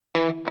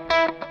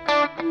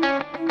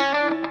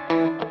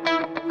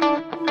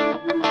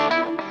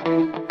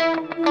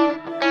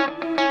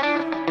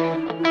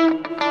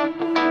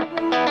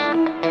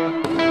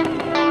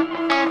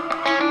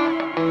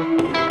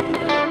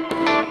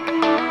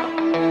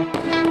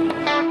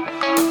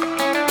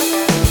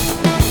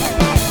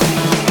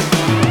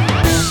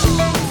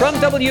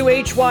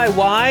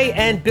WHYY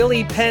and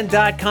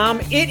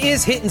BillyPenn.com. It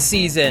is Hittin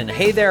season.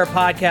 Hey there,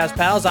 podcast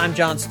pals. I'm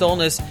John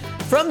Stolnis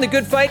from The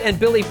Good Fight and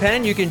Billy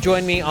Penn. You can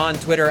join me on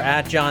Twitter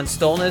at John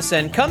Stolnis.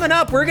 And coming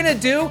up, we're going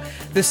to do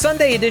the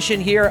Sunday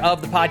edition here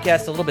of the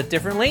podcast a little bit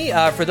differently.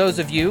 For those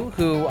of you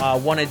who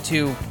wanted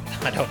to,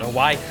 I don't know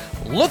why,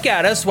 look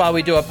at us while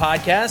we do a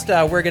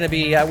podcast, we're going to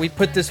be, we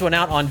put this one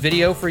out on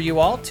video for you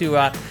all to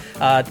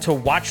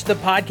watch the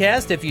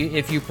podcast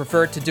if you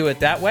prefer to do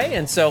it that way.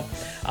 And so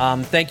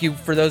thank you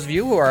for those of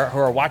you who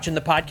are watching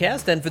the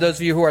podcast, and for those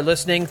of you who are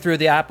listening through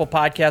the Apple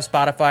Podcast,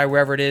 Spotify,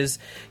 wherever it is,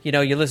 you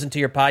listen to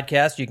your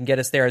podcast, you can get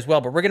us there as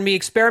well. But we're going to be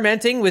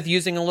experimenting with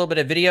using a little bit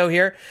of video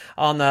here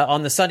on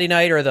the Sunday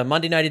night or the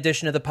Monday night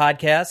edition of the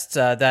podcasts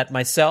that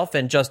myself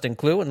and Justin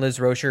Klugh and Liz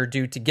Roscher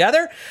do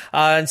together.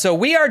 And so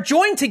we are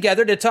joined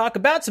together to talk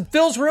about some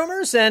Phil's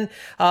rumors and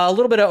a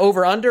little bit of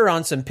over-under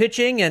on some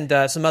pitching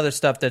and some other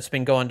stuff that's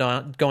been going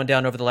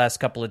down over the last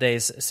couple of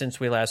days since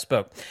we last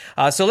spoke.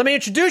 So let me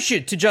introduce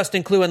you to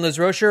Justin Klugh and Liz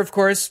Roscher. Of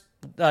course,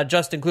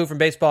 Justin Klugh from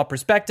Baseball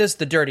Prospectus,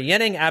 The Dirty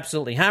Inning,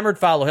 absolutely hammered.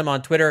 Follow him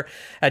on Twitter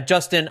at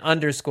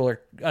Justin_Klugh.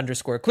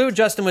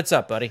 Justin, what's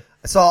up, buddy?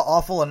 I saw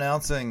Awful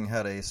Announcing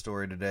had a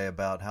story today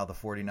about how the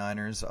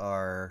 49ers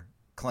are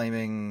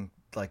claiming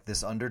like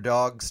this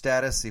underdog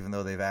status, even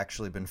though they've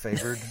actually been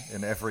favored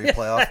in every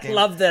playoff game. I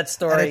love that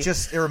story. And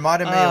it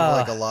reminded me of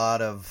like a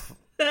lot of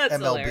That's MLB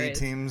hilarious.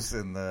 Teams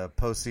in the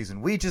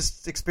postseason we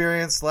just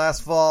experienced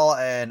last fall,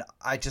 and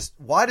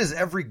why does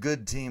every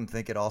good team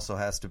think it also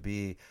has to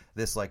be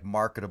this like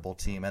marketable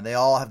team? And they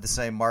all have the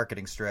same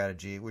marketing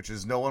strategy, which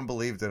is no one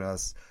believed in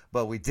us,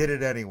 but we did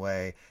it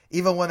anyway,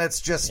 even when it's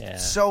just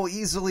so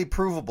easily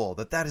provable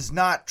that is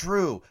not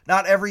true.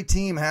 Not every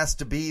team has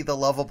to be the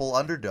lovable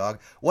underdog.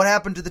 What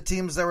happened to the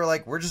teams that were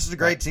like, we're just a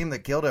great team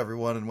that killed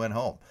everyone and went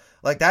home?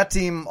 Like, that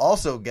team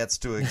also gets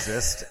to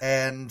exist,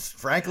 and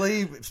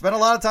frankly, spent a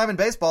lot of time in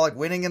baseball, like,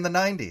 winning in the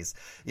 90s.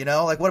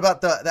 Like, what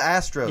about the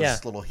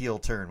Astros' little heel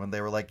turn when they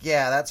were like,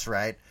 yeah, that's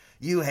right,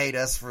 you hate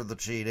us for the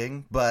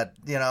cheating, but,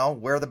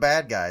 we're the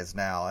bad guys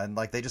now, and,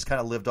 like, they just kind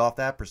of lived off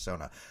that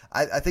persona.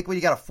 I think when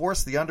you got to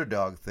force the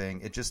underdog thing,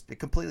 it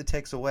completely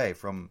takes away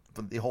from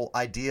the whole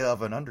idea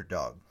of an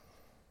underdog.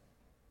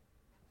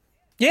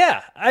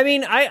 Yeah, I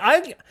mean,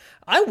 I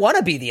want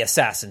to be the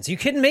assassins. You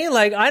kidding me?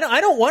 Like,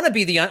 I don't want to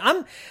be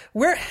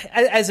we're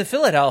as a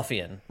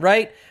Philadelphian,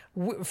 right?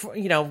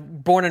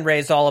 Born and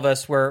raised, all of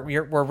us were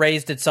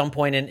raised at some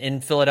point in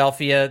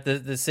Philadelphia,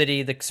 the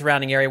city, the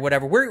surrounding area,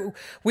 whatever.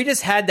 We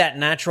just had that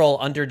natural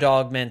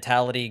underdog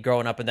mentality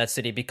growing up in that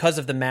city because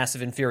of the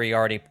massive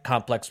inferiority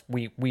complex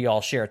we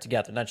all share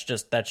together. And that's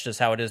just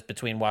how it is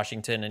between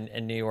Washington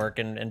and New York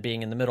and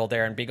being in the middle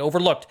there and being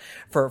overlooked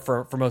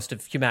for most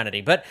of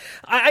humanity. But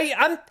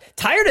I'm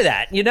tired of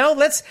that.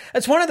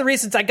 That's one of the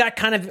reasons I got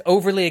kind of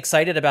overly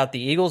excited about the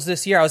Eagles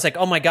this year. I was like,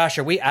 oh my gosh,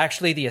 are we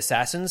actually the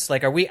assassins?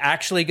 Like, are we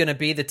actually going to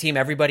be the team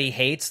everybody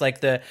hates, like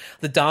the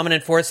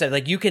dominant force that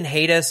like you can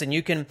hate us and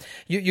you can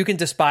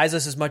despise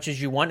us as much as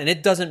you want and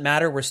it doesn't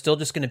matter, we're still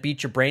just going to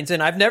beat your brains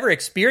in? I've never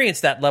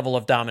experienced that level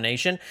of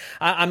domination.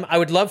 I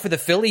would love for the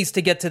Phillies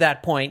to get to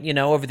that point,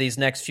 over these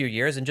next few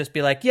years and just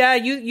be like, yeah,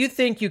 you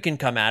think you can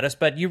come at us,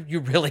 but you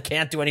really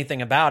can't do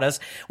anything about us.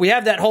 We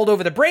have that hold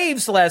over the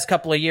Braves the last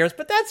couple of years,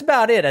 but that's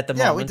about it at the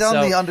moment. Yeah, we've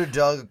done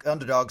the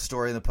underdog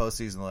story in the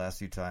postseason the last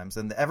few times,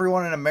 and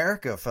everyone in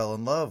America fell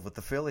in love with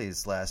the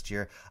Phillies last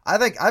year. I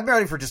think I'm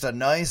ready for just a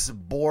nice,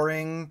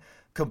 boring,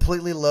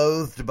 completely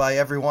loathed by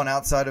everyone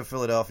outside of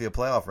Philadelphia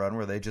playoff run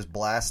where they just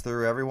blast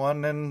through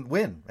everyone and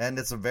win. And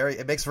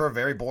it makes for a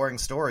very boring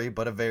story,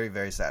 but a very,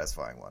 very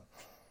satisfying one.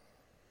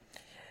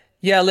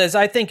 Yeah, Liz,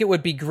 I think it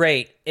would be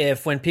great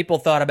if when people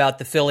thought about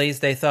the Phillies,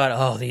 they thought,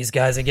 oh, these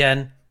guys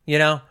again,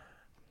 Isn't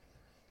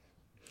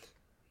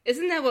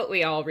that what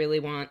we all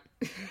really want?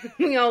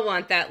 We all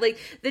want that. Like,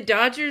 the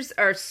Dodgers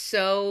are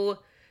so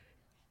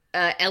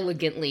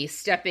elegantly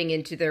stepping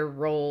into their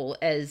role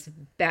as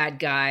bad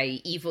guy,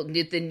 evil,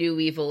 the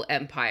new evil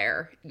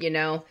empire,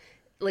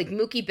 Like,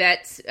 Mookie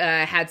Betts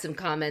had some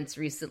comments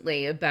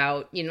recently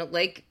about,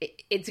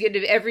 it's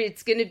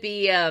gonna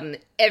be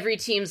every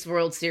team's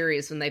World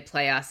Series when they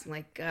play us. I'm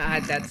like,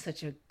 God, that's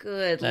such a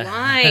good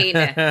line.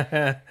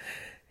 Yeah.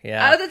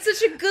 Oh, that's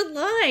such a good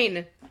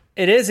line.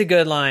 It is a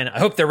good line. I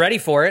hope they're ready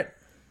for it.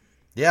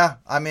 Yeah,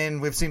 I mean,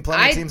 we've seen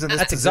plenty of teams in this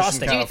that's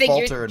position exhausting. kind of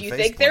falter and Do you face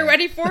think they're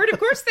ready for it? Of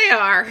course they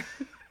are.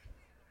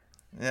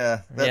 Yeah,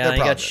 you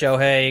got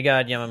Shohei, you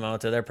got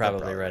Yamamoto. They're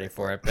probably ready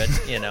for it, but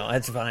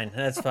it's fine.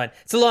 That's fine.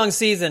 It's a long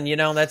season,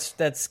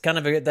 That's kind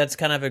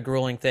of a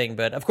grueling thing.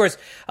 But of course,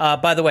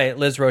 by the way,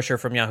 Liz Roscher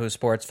from Yahoo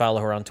Sports.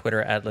 Follow her on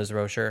Twitter at Liz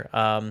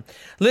Roscher.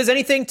 Liz,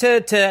 anything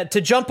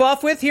to jump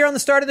off with here on the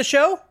start of the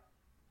show?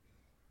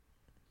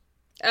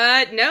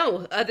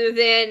 No, other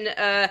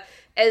than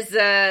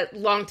as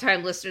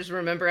longtime listeners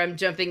remember, I'm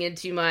jumping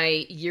into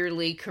my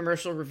yearly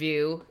commercial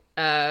review.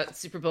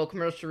 Super Bowl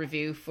commercial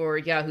review for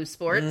Yahoo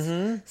Sports.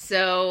 Mm-hmm.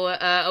 So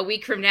a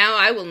week from now,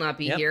 I will not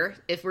be here.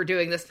 If we're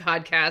doing this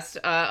podcast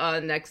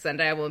on next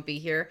Sunday, I won't be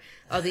here.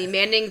 I'll be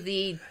manning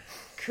the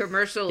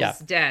commercials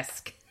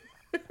desk.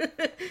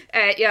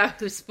 at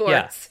Yahoo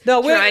Sports.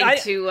 Yeah.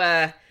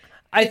 No,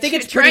 I think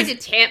it's trying to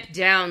tamp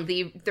down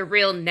the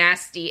real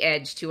nasty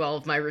edge to all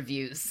of my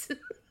reviews.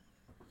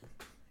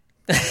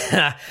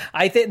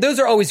 I think those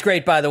are always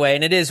great, by the way,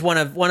 and it is one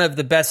of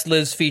the best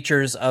Liz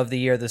features of the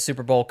year, the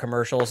Super Bowl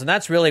commercials, and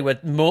that's really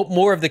what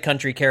more of the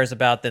country cares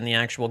about than the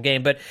actual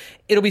game. But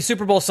it'll be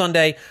Super Bowl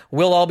Sunday.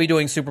 We'll all be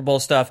doing Super Bowl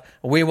stuff.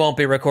 We won't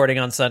be recording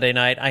on Sunday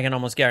night. I can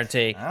almost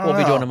guarantee we'll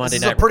be doing a Monday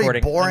night recording. This is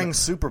a pretty boring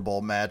Super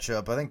Bowl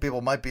matchup. I think people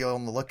might be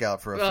on the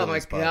lookout for a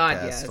Phillies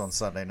podcast on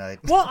Sunday night.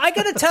 Well, I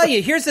got to tell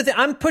you, here's the thing.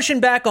 I'm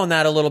pushing back on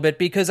that a little bit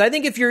because I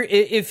think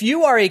if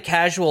you are a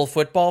casual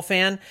football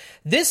fan,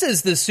 this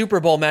is the Super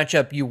Bowl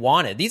matchup you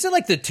wanted. These are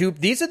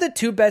the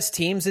two best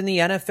teams in the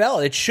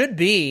NFL. It should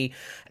be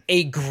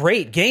a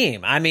great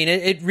game. I mean,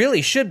 it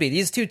really should be.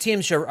 These two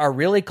teams are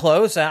really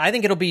close. I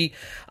think it'll be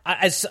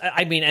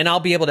and I'll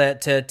be able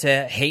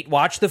to hate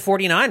watch the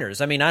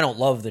 49ers. I mean, I don't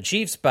love the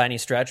Chiefs by any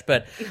stretch,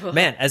 but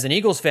man, as an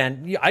Eagles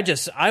fan,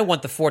 I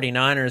want the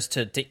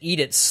 49ers to eat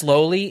it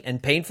slowly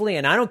and painfully,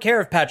 and I don't care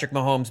if Patrick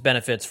Mahomes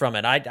benefits from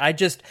it.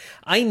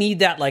 I need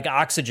that like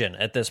oxygen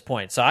at this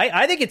point. So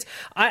I think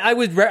I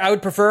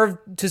would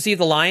prefer to see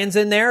the Lions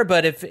in there,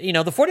 but if the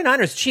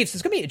 49ers Chiefs,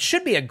 it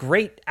should be a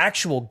great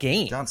actual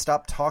game. John,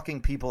 stop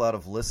talking people out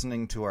of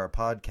listening to our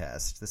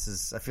podcast.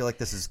 I feel like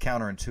this is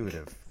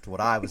counterintuitive to what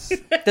I was.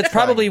 That's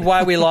probably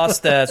why we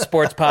lost the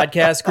sports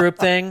podcast group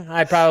thing.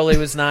 I probably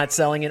was not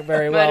selling it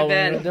very well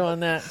when we were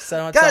doing that.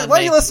 So guys, what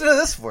are you listening to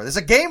this for? There's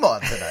a game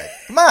on tonight.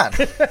 Come on.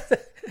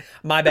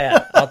 My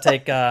bad. I'll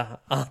take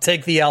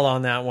the L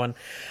on that one.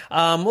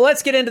 Well,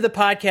 let's get into the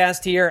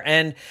podcast here,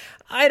 and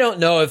I don't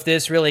know if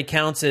this really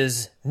counts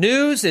as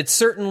news. It's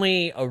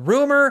certainly a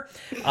rumor.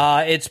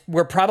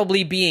 We're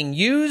probably being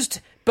used.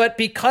 But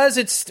because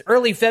it's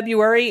early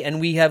February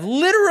and we have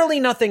literally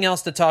nothing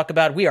else to talk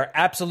about, we are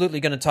absolutely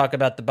going to talk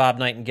about the Bob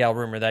Nightingale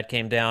rumor that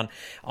came down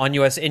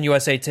in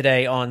USA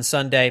Today on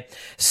Sunday,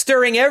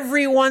 stirring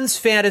everyone's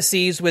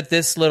fantasies with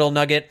this little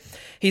nugget.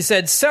 He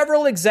said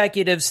several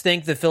executives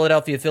think the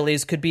Philadelphia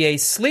Phillies could be a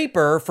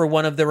sleeper for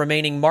one of the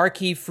remaining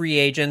marquee free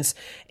agents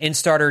in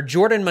starter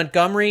Jordan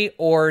Montgomery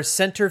or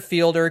center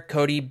fielder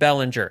Cody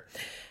Bellinger.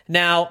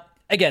 Now,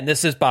 again,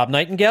 this is Bob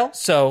Nightingale,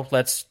 so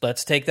let's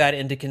take that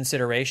into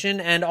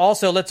consideration. And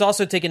also, let's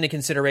also take into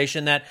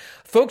consideration that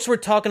folks were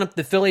talking up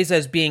the Phillies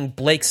as being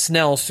Blake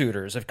Snell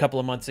suitors a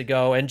couple of months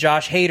ago and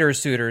Josh Hader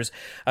suitors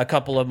a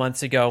couple of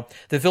months ago.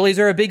 The Phillies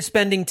are a big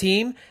spending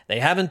team. They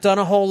haven't done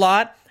a whole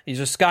lot. These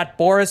are Scott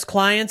Boras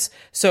clients,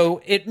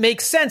 so it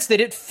makes sense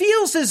that it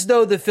feels as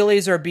though the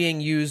Phillies are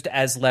being used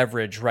as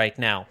leverage right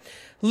now.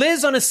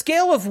 Liz, on a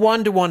scale of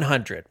 1 to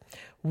 100,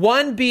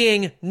 1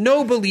 being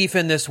no belief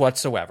in this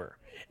whatsoever,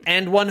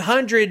 and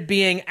 100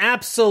 being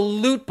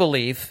absolute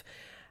belief,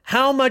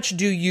 how much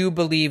do you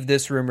believe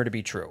this rumor to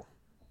be true?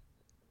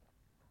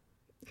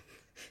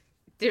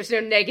 There's no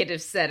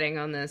negative setting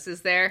on this,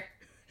 is there?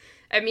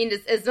 I mean,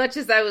 as much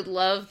as I would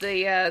love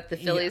the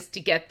Phillies to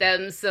get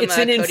them some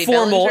Cody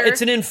Bellinger.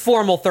 It's an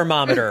informal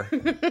thermometer.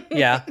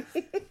 Yeah.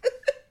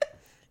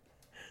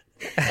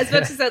 As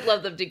much as I'd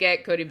love them to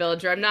get Cody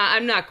Bellinger,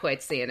 I'm not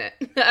quite seeing it.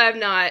 I'm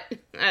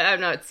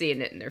not seeing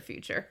it in their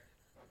future.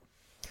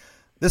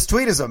 This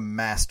tweet is a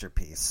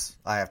masterpiece,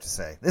 I have to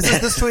say.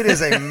 This tweet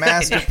is a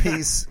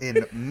masterpiece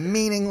in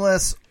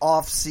meaningless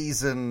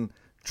off-season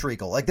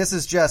treacle. Like, this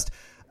is just,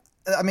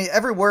 I mean,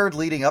 every word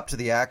leading up to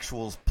the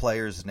actual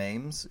players'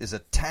 names is a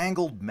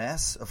tangled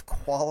mess of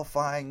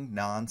qualifying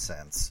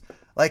nonsense.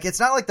 Like, it's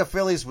not like the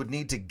Phillies would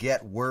need to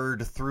get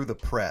word through the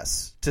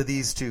press to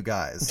these two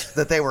guys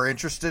that they were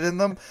interested in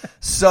them.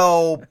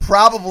 So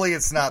probably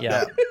it's not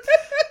them.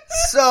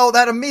 So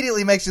that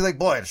immediately makes you think,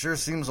 boy, it sure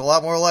seems a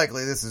lot more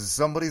likely this is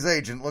somebody's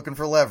agent looking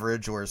for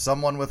leverage or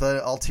someone with an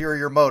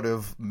ulterior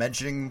motive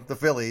mentioning the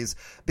Phillies.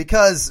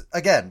 Because,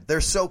 again, they're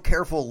so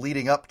careful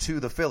leading up to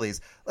the Phillies.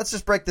 Let's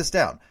just break this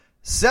down.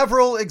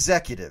 Several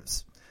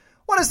executives.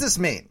 What does this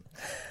mean?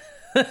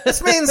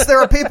 This means there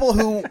are people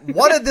who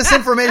wanted this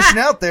information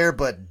out there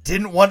but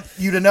didn't want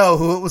you to know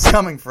who it was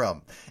coming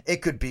from.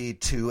 It could be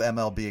 2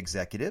 MLB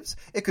executives.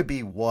 It could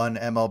be 1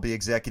 MLB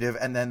executive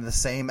and then the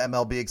same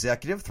MLB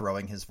executive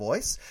throwing his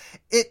voice.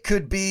 It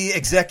could be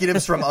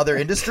executives from other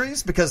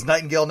industries because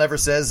Nightingale never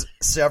says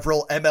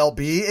several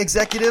MLB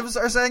executives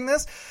are saying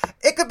this.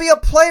 It could be a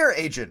player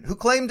agent who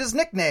claimed his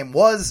nickname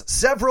was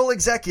several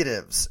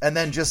executives and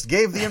then just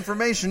gave the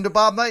information to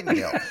Bob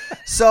Nightingale.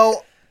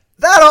 So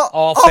that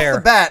all off fair.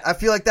 The bat, I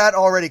feel like that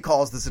already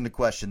calls this into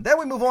question. Then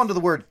we move on to the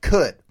word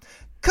could.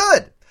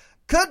 Could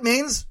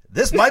means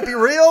this might be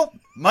real,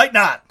 might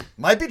not.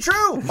 Might be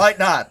true, might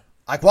not.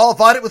 I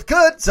qualified it with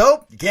could,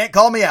 so you can't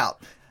call me out.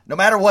 No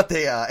matter what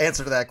the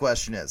answer to that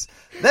question is.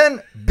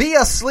 Then be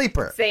a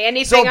sleeper. Say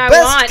anything I want.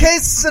 want. So best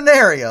case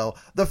scenario,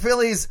 the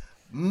Phillies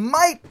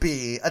might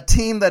be a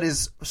team that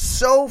is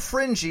so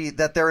fringy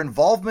that their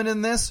involvement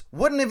in this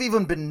wouldn't have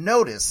even been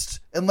noticed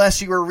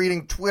unless you were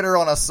reading Twitter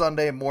on a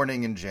Sunday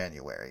morning in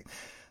January.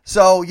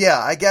 So, yeah,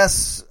 I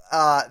guess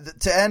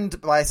to end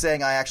by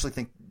saying I actually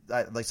think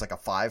at least like a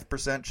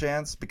 5%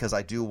 chance, because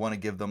I do want to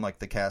give them like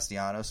the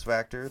Castellanos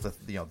factor,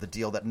 the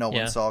deal that no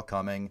one saw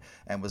coming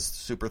and was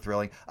super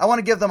thrilling. I want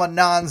to give them a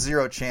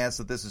non-zero chance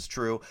that this is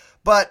true,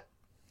 but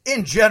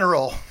in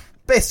general,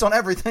 based on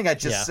everything I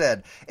just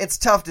said, it's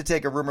tough to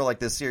take a rumor like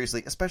this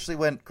seriously, especially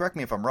when, correct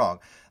me if I'm wrong,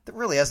 there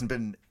really hasn't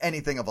been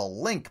anything of a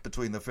link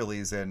between the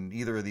Phillies and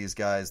either of these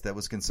guys that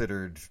was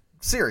considered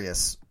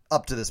serious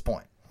up to this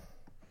point.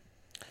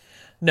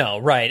 No,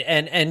 right.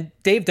 And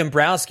Dave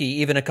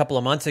Dombrowski, even a couple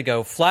of months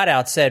ago, flat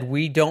out said,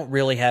 we don't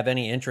really have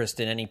any interest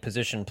in any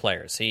position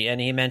players.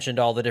 He mentioned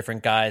all the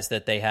different guys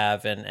that they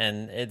have,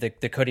 and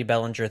the Cody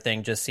Bellinger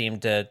thing just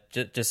seemed to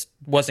just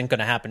wasn't going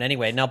to happen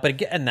anyway. Now, but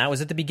again, that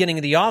was at the beginning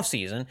of the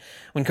offseason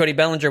when Cody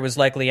Bellinger was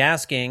likely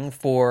asking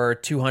for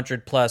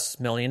 $200+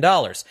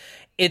 million.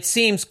 It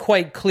seems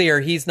quite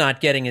clear he's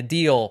not getting a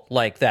deal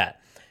like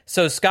that.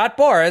 So Scott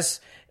Boras.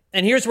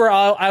 And here's where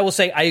I will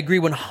say I agree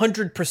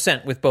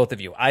 100% with both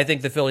of you. I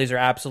think the Phillies are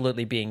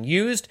absolutely being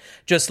used,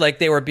 just like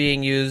they were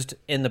being used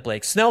in the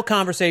Blake Snell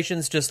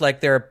conversations, just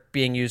like they're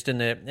being used in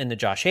the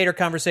Josh Hader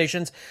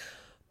conversations.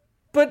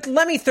 But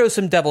let me throw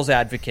some devil's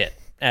advocate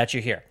at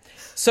you here.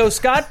 So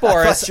Scott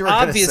Boras,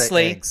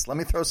 obviously, let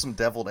me throw some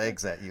deviled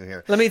eggs at you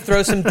here. Let me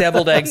throw some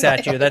deviled eggs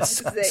at you.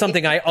 That's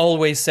something I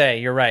always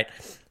say. You're right.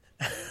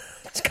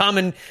 It's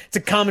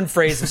a common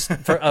phrase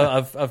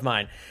of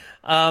mine.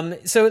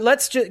 So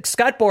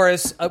Scott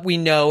Boras, we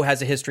know,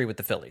 has a history with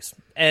the Phillies,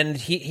 and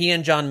he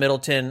and John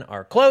Middleton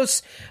are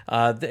close,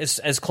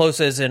 as close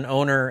as an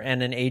owner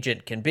and an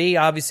agent can be,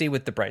 obviously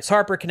with the Bryce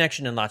Harper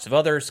connection and lots of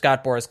other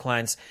Scott Boras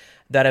clients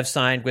that have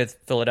signed with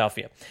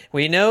Philadelphia.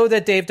 We know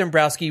that Dave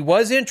Dombrowski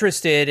was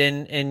interested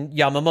in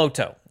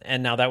Yamamoto,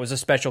 and now that was a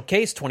special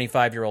case,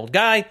 25-year-old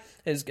guy,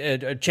 is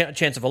a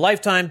chance of a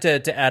lifetime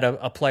to add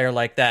a player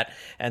like that,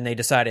 and they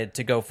decided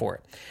to go for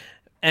it.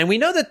 And we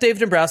know that Dave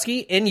Dombrowski,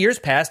 in years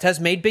past, has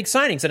made big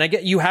signings. And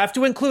you have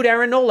to include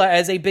Aaron Nola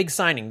as a big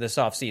signing this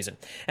offseason.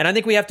 And I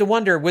think we have to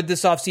wonder, would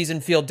this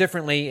offseason feel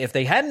differently if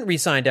they hadn't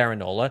re-signed Aaron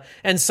Nola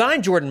and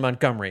signed Jordan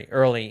Montgomery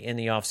early in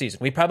the offseason?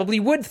 We probably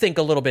would think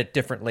a little bit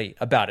differently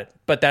about it.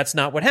 But that's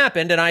not what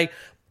happened. And I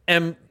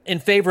am in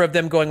favor of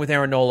them going with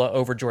Aaron Nola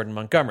over Jordan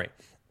Montgomery.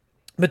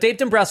 But Dave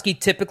Dombrowski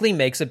typically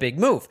makes a big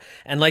move.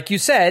 And like you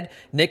said,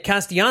 Nick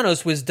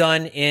Castellanos was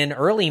done in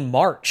early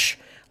March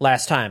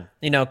last time,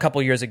 a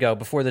couple years ago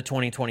before the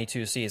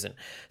 2022 season.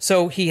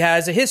 So he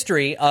has a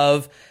history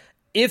of,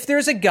 if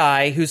there's a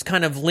guy who's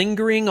kind of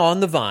lingering on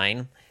the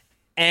vine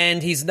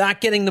and he's not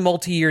getting the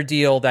multi-year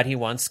deal that he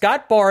wants,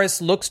 Scott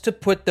Boras looks to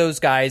put those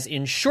guys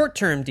in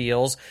short-term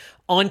deals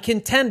on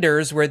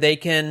contenders where they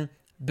can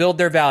build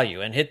their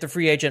value and hit the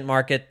free agent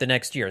market the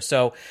next year.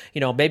 So,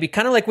 maybe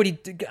kind of like what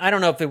I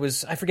don't know if it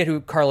was, I forget who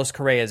Carlos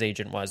Correa's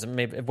agent was,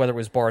 maybe whether it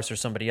was Boras or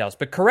somebody else,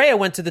 but Correa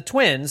went to the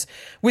Twins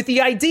with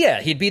the idea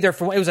he'd be there it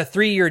was a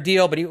 3-year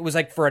deal, but it was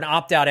like for an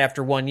opt-out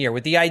after 1 year,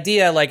 with the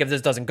idea, like, if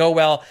this doesn't go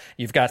well,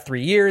 you've got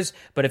 3 years,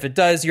 but if it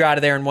does, you're out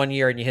of there in 1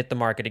 year and you hit the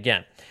market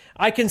again.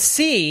 I can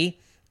see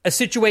a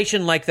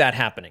situation like that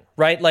happening,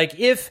 right? Like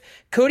if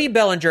Cody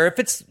Bellinger, if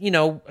it's,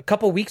 a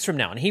couple weeks from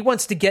now and he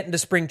wants to get into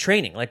spring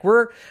training, like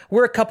we're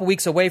a couple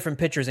weeks away from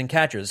pitchers and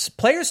catchers,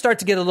 players start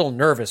to get a little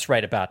nervous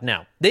right about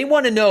now. They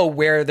want to know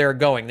where they're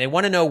going. They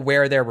want to know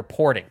where they're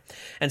reporting.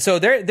 And so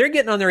they're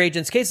getting on their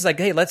agents' cases like,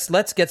 hey,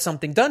 let's get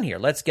something done here.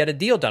 Let's get a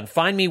deal done.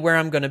 Find me where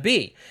I'm going to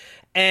be.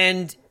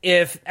 And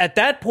if at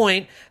that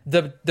point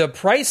the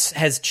price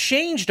has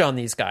changed on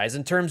these guys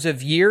in terms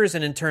of years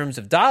and in terms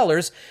of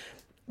dollars,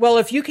 well,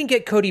 if you can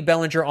get Cody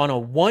Bellinger on a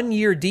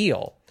 1-year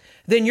deal,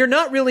 then you're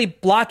not really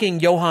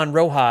blocking Johan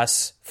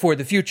Rojas for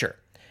the future.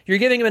 You're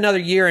giving him another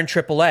year in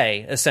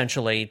AAA,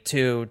 essentially,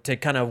 to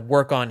kind of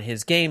work on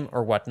his game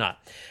or whatnot.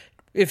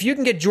 If you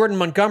can get Jordan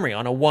Montgomery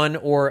on a 1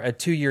 or a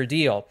 2-year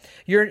deal,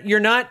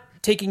 you're not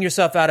taking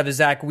yourself out of a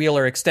Zack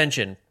Wheeler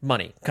extension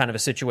money kind of a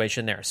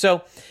situation there.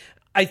 So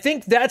I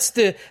think that's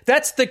the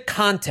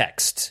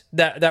context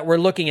that we're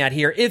looking at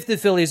here if the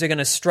Phillies are going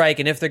to strike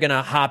and if they're going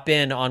to hop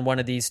in on one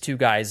of these two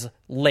guys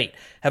late.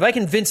 Have I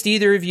convinced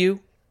either of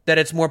you that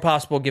it's more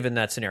possible given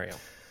that scenario?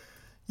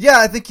 Yeah,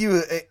 I think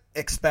you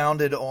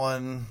expounded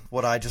on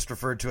what I just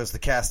referred to as the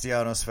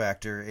Castellanos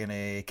factor in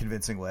a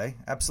convincing way.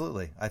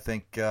 Absolutely. I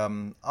think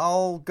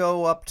I'll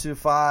go up to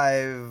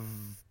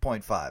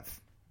 5.5.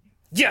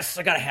 Yes,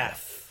 I got a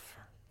half.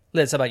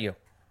 Liz, how about you?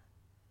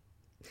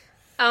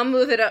 I'll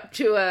move it up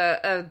to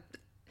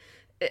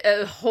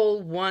a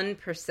whole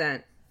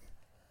 1%.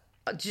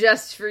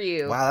 Just for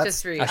you. Wow,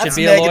 just for you. I should that's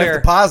be a negative lawyer.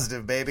 to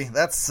positive, baby.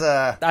 That's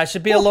I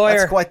should be a lawyer.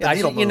 That's quite the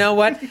needle move. You know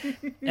what?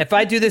 If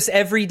I do this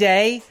every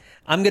day,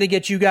 I'm going to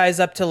get you guys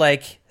up to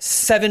like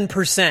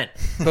 7%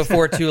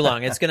 before too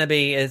long. It's going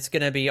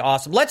to be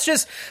awesome.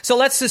 Let's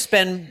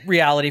suspend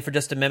reality for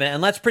just a minute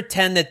and let's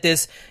pretend that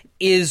this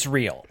is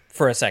real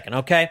for a second,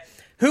 okay?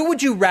 Who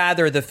would you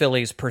rather the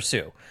Phillies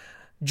pursue?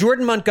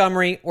 Jordan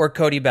Montgomery or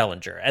Cody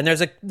Bellinger. And there's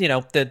the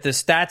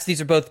stats,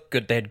 these are both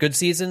good. They had good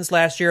seasons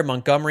last year.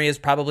 Montgomery is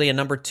probably a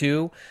number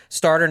 2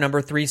 starter,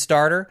 number 3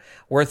 starter,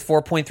 worth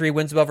 4.3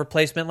 wins above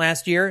replacement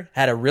last year.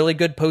 Had a really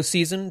good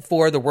postseason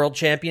for the world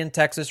champion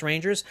Texas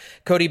Rangers.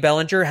 Cody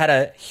Bellinger had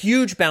a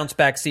huge bounce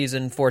back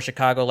season for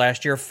Chicago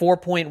last year.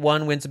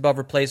 4.1 wins above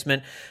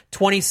replacement,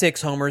 26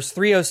 homers,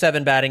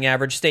 307 batting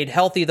average, stayed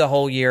healthy the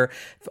whole year.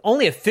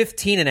 Only a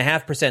 15.5%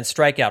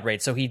 strikeout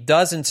rate, so he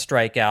doesn't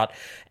strike out.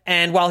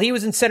 And while he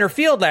was in center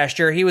field last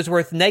year, he was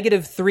worth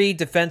 -3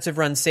 defensive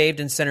runs saved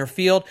in center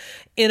field.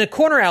 In a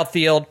corner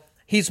outfield,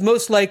 he's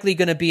most likely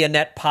going to be a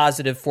net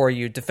positive for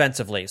you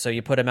defensively. So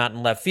you put him out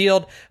in left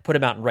field, put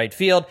him out in right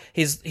field.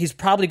 He's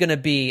probably going to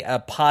be a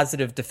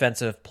positive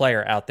defensive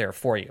player out there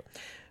for you.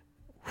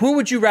 Who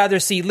would you rather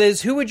see,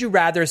 Liz? Who would you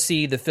rather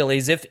see the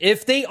Phillies if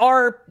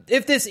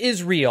this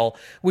is real?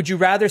 Would you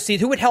rather see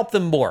who would help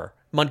them more,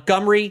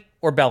 Montgomery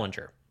or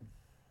Bellinger?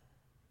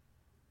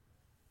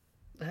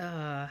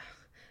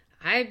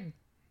 I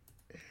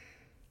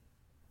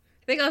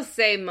think I'll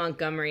say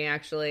Montgomery,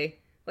 actually.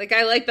 Like,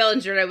 I like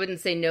Bellinger, and I wouldn't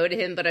say no to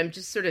him, but I'm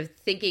just sort of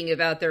thinking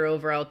about their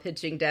overall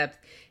pitching depth.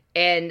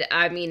 And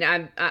I mean,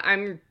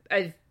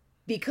 I've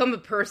become a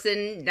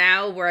person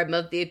now where I'm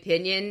of the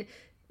opinion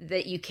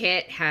that you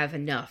can't have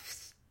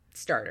enough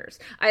starters.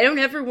 I don't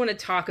ever want to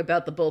talk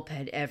about the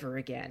bullpen ever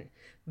again,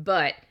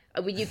 but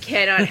you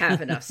cannot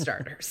have enough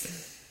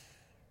starters.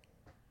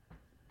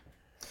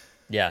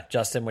 Yeah,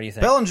 Justin, what do you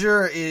think?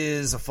 Bellinger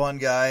is a fun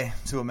guy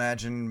to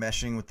imagine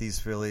meshing with these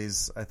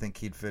Phillies. I think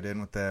he'd fit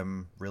in with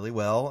them really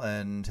well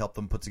and help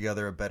them put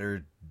together a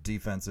better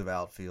defensive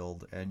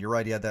outfield. And you're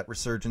right, he had that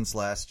resurgence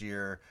last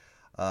year,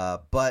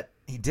 but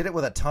he did it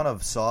with a ton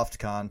of soft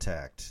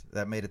contact.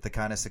 That made it the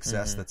kind of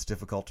success that's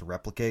difficult to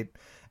replicate.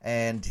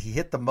 And he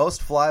hit the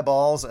most fly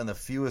balls and the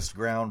fewest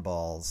ground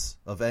balls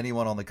of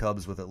anyone on the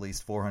Cubs with at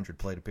least 400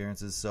 plate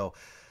appearances. So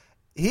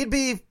he'd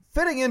be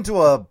fitting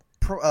into a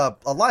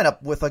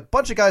lineup with a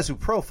bunch of guys who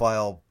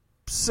profile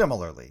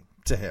similarly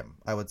to him,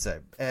 I would say.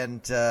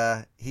 And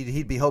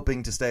he'd be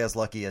hoping to stay as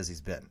lucky as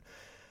he's been.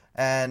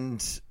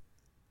 And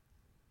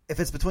if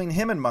it's between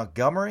him and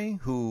Montgomery,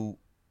 who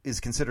is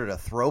considered a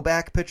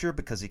throwback pitcher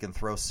because he can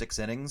throw 6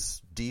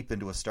 innings deep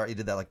into a start. He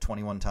did that like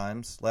 21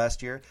 times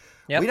last year.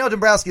 Yep. We know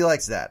Dombrowski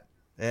likes that.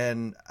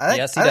 And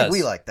I think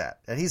we like that.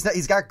 And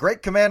he's got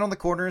great command on the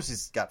corners.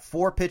 He's got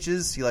 4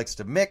 pitches. He likes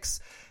to mix.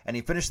 And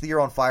he finished the year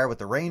on fire with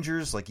the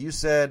Rangers. Like you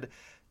said,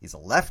 he's a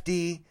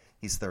lefty.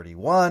 He's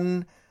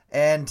 31.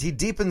 And he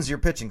deepens your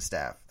pitching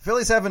staff.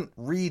 Phillies haven't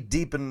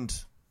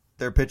re-deepened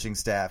their pitching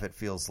staff, it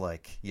feels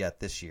like, yet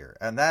this year.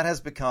 And that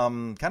has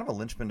become kind of a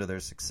linchpin to their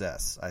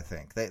success, I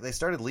think. They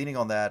started leaning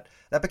on that.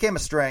 That became a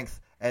strength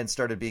and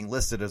started being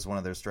listed as one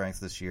of their strengths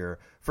this year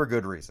for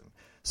good reason.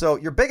 So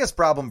your biggest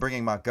problem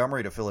bringing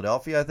Montgomery to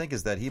Philadelphia, I think,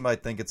 is that he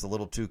might think it's a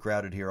little too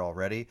crowded here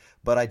already.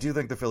 But I do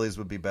think the Phillies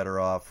would be better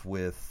off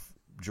with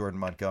Jordan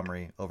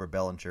Montgomery over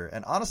Bellinger.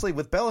 And honestly,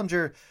 with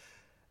Bellinger,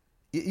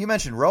 you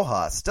mentioned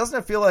Rojas. Doesn't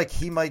it feel like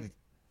he might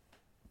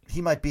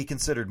be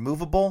considered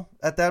movable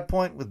at that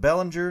point with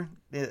Bellinger,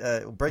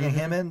 bringing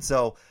him in?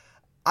 So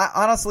I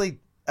honestly,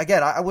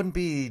 again, I wouldn't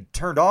be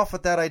turned off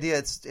with that idea.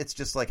 It's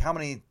just like how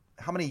many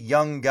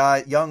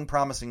young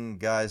promising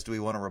guys do we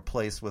want to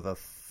replace with a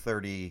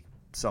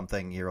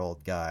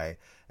 30-something-year-old guy,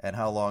 and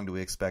how long do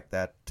we expect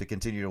that to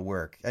continue to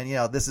work? And,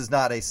 this is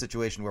not a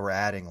situation where we're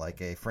adding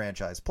like a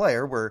franchise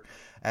player. We're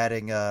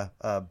adding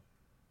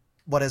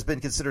what has been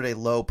considered a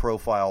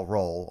low-profile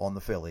role on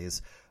the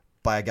Phillies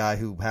by a guy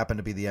who happened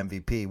to be the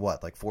MVP,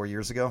 like 4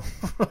 years ago?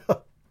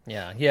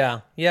 Yeah.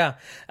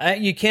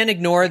 You can't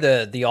ignore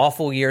the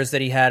awful years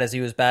that he had as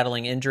he was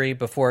battling injury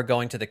before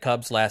going to the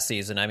Cubs last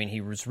season. I mean,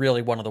 he was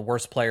really one of the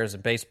worst players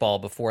in baseball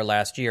before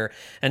last year.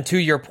 And to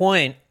your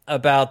point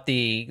about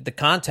the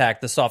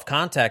soft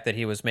contact that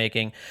he was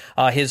making,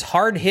 his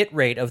hard hit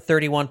rate of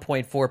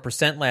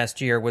 31.4%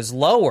 last year was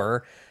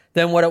lower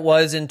than what it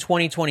was in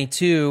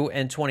 2022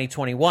 and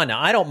 2021.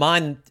 Now, I don't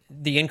mind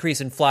the increase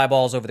in fly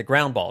balls over the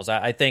ground balls.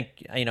 I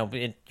think,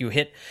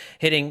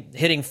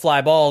 hitting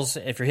fly balls,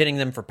 if you're hitting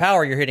them for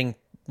power, you're hitting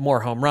more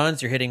home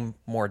runs, you're hitting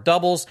more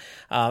doubles.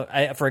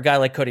 For a guy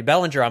like Cody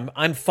Bellinger,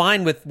 I'm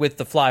fine with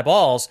the fly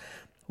balls.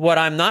 What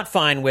I'm not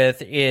fine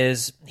with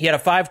is he had a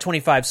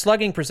 .525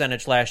 slugging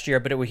percentage last year,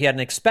 but he had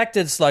an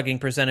expected slugging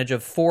percentage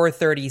of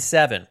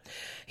 .437.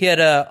 He had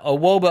a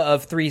WOBA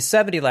of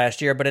 .370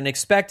 last year, but an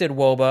expected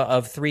WOBA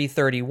of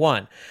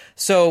 .331.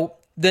 So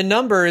the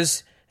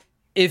numbers,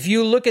 if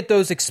you look at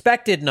those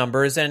expected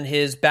numbers and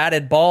his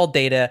batted ball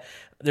data,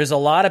 there's a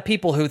lot of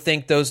people who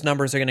think those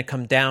numbers are going to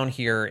come down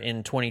here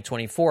in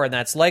 2024, and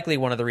that's likely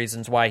one of the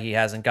reasons why he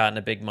hasn't gotten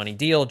a big money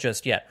deal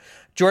just yet.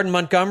 Jordan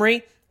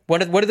Montgomery,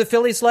 what do the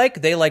Phillies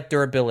like? They like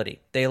durability.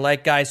 They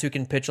like guys who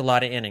can pitch a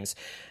lot of innings.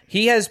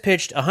 He has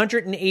pitched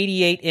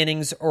 188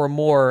 innings or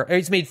more.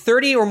 He's made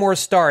 30 or more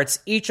starts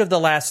each of the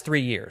last 3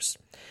 years.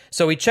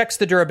 So he checks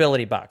the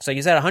durability box. So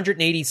he's had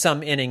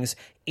 180-some innings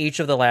each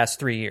of the last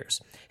 3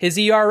 years. His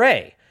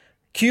ERA,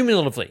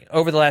 cumulatively,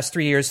 over the last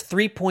 3 years,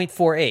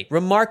 3.48.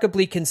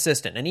 Remarkably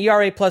consistent. An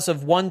ERA plus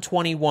of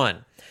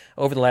 121.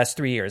 over the last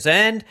 3 years.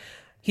 And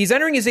he's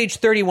entering his age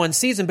 31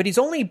 season, but he's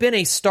only been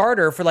a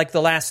starter for like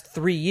the last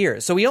 3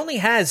 years. So he only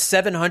has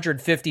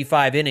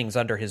 755 innings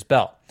under his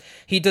belt.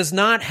 He does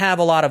not have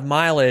a lot of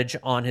mileage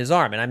on his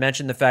arm. And I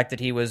mentioned the fact that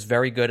he was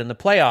very good in the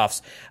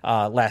playoffs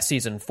last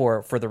season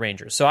for the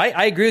Rangers. So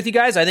I agree with you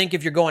guys. I think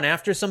if you're going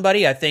after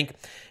somebody, I think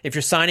if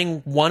you're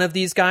signing one of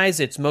these guys,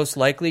 it's most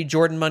likely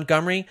Jordan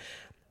Montgomery.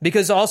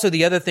 Because also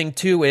the other thing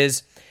too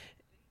is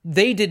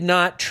they did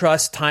not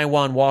trust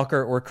Taijuan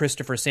Walker or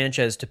Christopher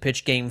Sanchez to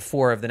pitch Game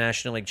 4 of the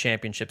National League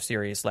Championship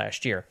Series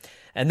last year.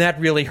 And that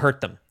really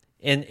hurt them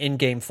in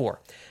Game 4.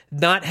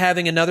 Not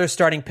having another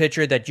starting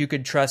pitcher that you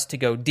could trust to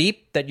go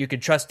deep, that you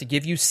could trust to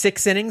give you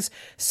 6 innings,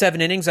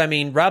 7 innings. I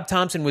mean, Rob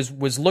Thompson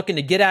was looking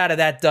to get out of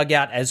that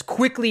dugout as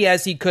quickly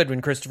as he could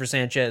when Christopher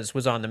Sanchez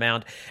was on the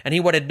mound, and he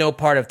wanted no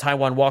part of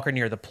Taijuan Walker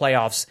near the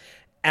playoffs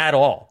at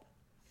all.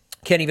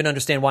 Can't even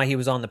understand why he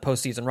was on the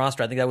postseason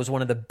roster. I think that was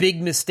one of the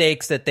big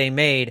mistakes that they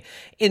made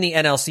in the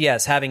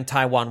NLCS, having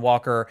Taijuan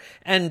Walker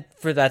and,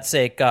 for that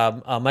sake,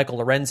 Michael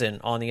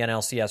Lorenzen on the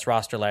NLCS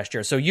roster last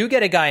year. So you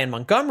get a guy in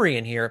Montgomery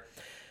in here.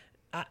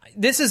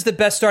 This is the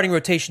best starting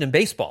rotation in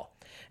baseball.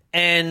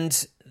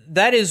 And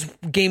that is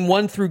Game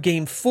 1 through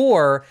Game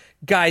 4,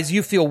 guys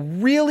you feel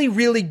really,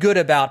 really good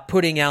about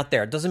putting out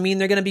there. Doesn't mean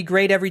they're going to be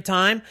great every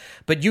time,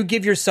 but you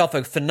give yourself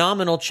a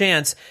phenomenal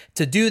chance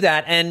to do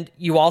that, and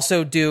you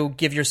also do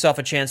give yourself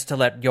a chance to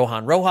let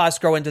Johan Rojas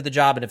grow into the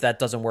job, and if that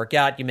doesn't work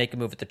out, you make a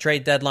move at the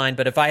trade deadline.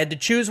 But if I had to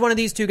choose one of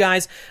these two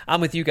guys,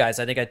 I'm with you guys.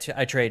 I think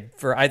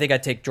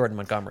I'd take Jordan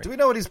Montgomery. Do we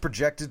know what he's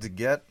projected to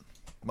get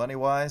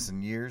money-wise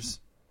in years?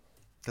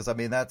 Because I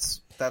mean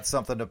that's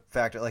something to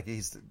factor. Like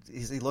he's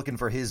looking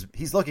for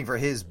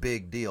his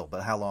big deal,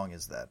 but how long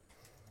is that?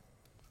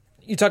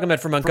 You talking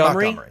about for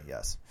Montgomery? For Montgomery,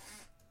 yes.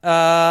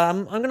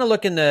 I'm going to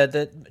look in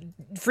the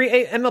free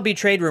MLB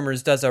Trade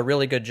Rumors does a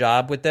really good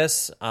job with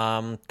this.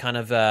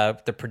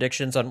 The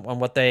predictions on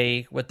what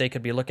they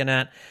could be looking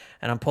at,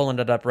 and I'm pulling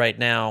it up right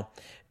now.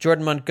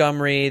 Jordan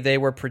Montgomery, they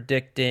were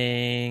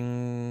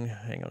predicting.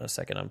 Hang on a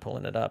second, I'm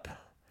pulling it up.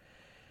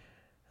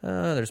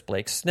 There's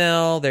Blake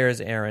Snell. There's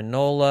Aaron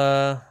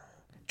Nola.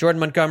 Jordan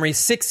Montgomery,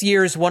 6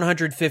 years,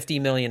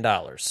 $150 million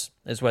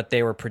is what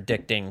they were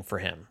predicting for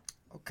him.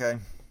 Okay.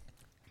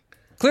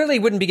 Clearly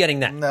wouldn't be getting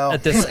that no.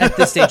 at this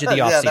stage of the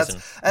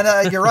offseason.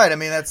 And you're right. I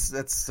mean, that's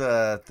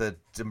the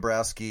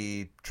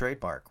Dombrowski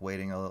trademark,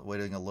 waiting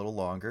a little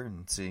longer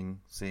and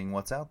seeing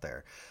what's out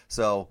there.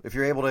 So if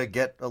you're able to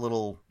get a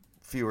little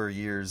fewer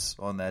years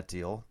on that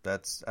deal, I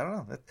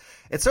don't know.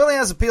 It certainly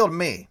has appeal to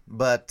me,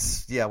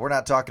 but yeah, we're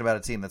not talking about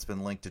a team that's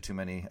been linked to too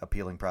many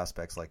appealing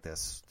prospects like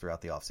this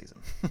throughout the offseason.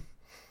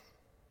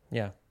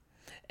 Yeah.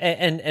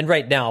 And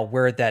right now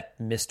we're that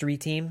mystery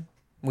team,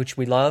 which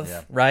we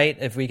love, right?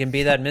 If we can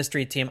be that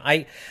mystery team.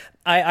 I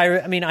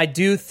mean, I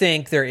do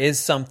think there is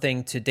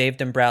something to Dave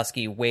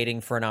Dombrowski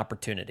waiting for an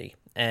opportunity.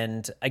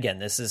 And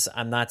again,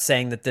 I'm not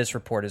saying that this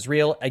report is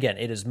real. Again,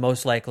 it is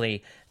most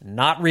likely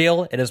not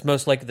real. It is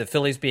most likely the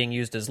Phillies being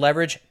used as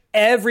leverage.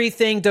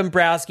 Everything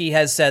Dombrowski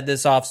has said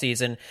this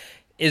offseason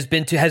has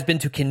been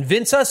to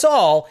convince us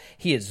all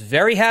he is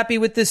very happy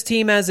with this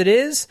team as it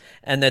is,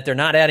 and that they're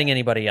not adding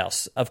anybody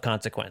else of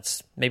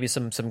consequence. Maybe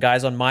some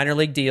guys on minor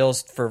league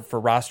deals for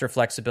roster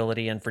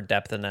flexibility and for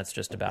depth, and that's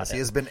just about it. He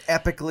has been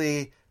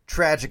epically,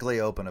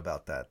 tragically open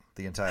about that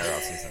the entire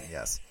offseason,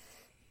 yes.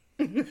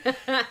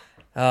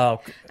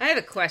 Oh, I have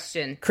a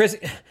question. Chris,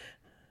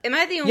 am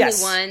I the only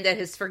one that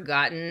has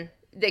forgotten,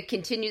 that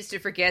continues to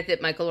forget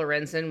that Michael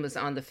Lorenzen was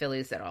on the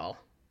Phillies at all?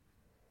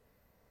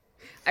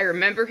 I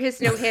remember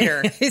his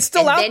no-hitter. He's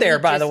still out there,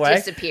 by the way.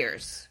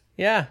 Disappears.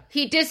 Yeah.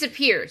 He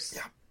disappears.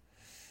 Yeah.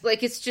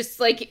 Like, it's just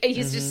like,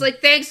 he's just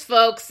like, thanks,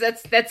 folks.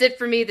 That's it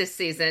for me this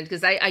season,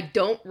 because I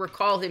don't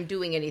recall him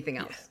doing anything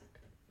else.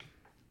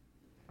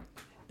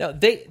 No,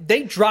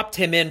 they dropped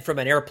him in from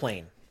an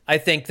airplane, I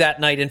think, that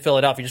night in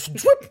Philadelphia.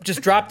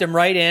 Just dropped him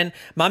right in.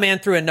 My man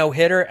threw a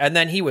no-hitter, and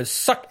then he was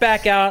sucked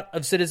back out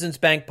of Citizens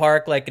Bank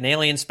Park like an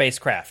alien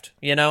spacecraft.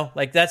 You know?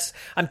 Like,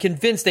 I'm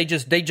convinced they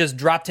just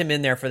dropped him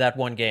in there for that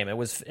one game.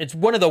 It's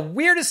one of the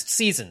weirdest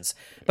seasons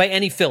by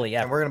any Philly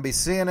ever. And we're going to be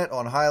seeing it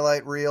on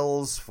highlight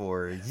reels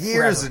for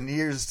years and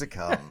years to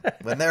come.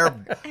 When they're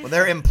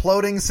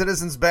imploding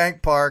Citizens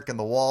Bank Park and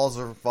the walls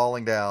are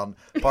falling down,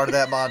 part of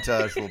that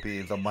montage will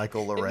be the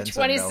Michael Lorenzen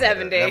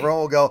 2070. Everyone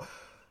will go,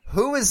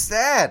 who is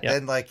that?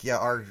 Yep. And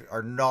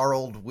our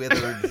gnarled,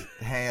 withered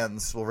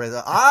hands will raise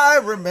up.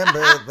 I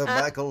remember the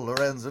Michael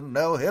Lorenzen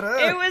no-hitter.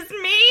 It was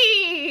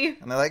me.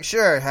 And they're like,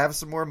 sure, have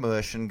some more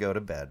mush and go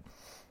to bed.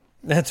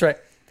 That's right.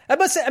 I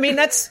must say, I mean,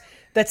 that's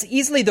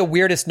easily the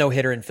weirdest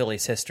no-hitter in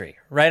Phillies history,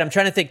 right? I'm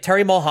trying to think.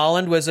 Terry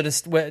Mulholland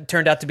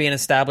turned out to be an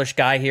established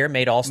guy here,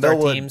 made all-star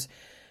teams.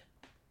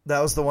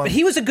 That was the one. But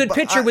he was a good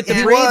pitcher with the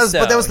Braves, Braves,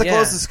 though. But that was the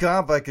closest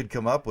comp I could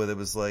come up with. It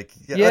was like,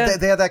 they had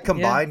that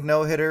combined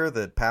no-hitter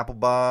that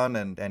Papelbon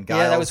and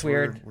Giles that was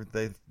weird.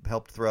 They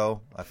helped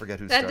throw. I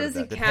forget who that started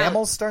that. Did count.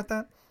 Hamels start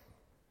that?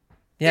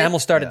 Yeah, Hamels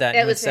started that.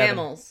 It was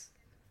Hamels.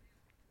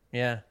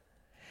 Yeah.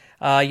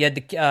 You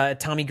had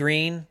Tommy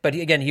Green, but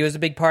he was a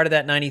big part of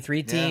that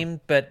 93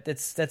 team, but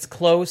that's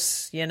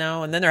close,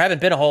 And then there haven't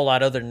been a whole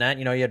lot other than that.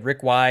 You had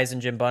Rick Wise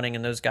and Jim Bunning,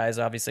 and those guys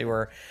obviously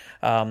were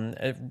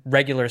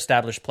regular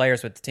established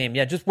players with the team.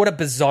 Yeah, just what a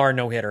bizarre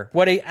no-hitter.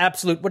 What an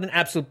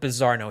absolute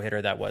bizarre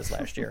no-hitter that was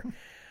last year.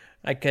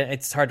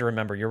 It's hard to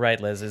remember. You're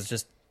right, Liz. It's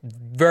just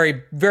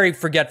very, very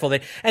forgetful.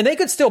 And they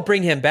could still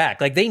bring him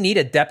back. Like, they need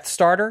a depth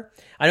starter.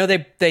 I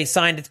know they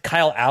signed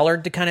Kyle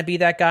Allard to kind of be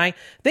that guy.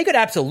 They could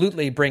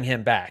absolutely bring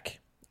him back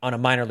on a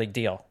minor league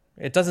deal.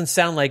 It doesn't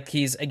sound like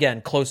he's,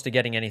 again, close to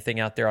getting anything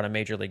out there on a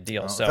major league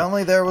deal. So, if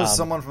only there was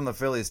someone from the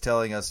Phillies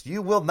telling us,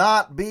 you will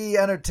not be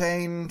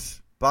entertained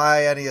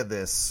by any of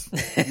this.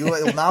 You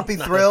will not be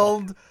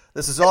thrilled.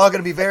 This is all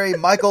going to be very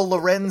Michael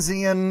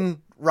Lorenzian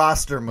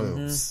roster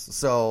moves.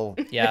 So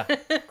yeah,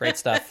 great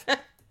stuff.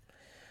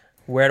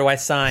 Where do I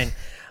sign?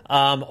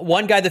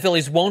 One guy the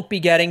Phillies won't be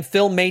getting,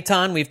 Phil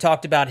Maton. We've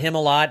talked about him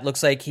a lot.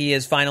 Looks like he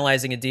is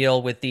finalizing a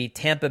deal with the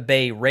Tampa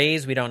Bay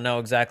Rays. We don't know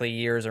exactly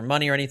years or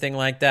money or anything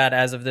like that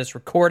as of this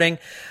recording.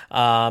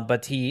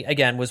 But he,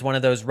 again, was one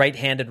of those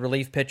right-handed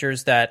relief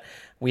pitchers that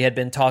we had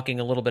been talking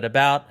a little bit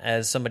about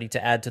as somebody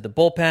to add to the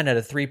bullpen. Had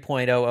a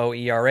 3.00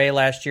 ERA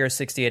last year,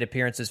 68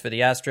 appearances for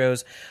the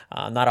Astros.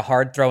 Not a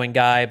hard-throwing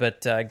guy,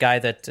 but a guy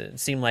that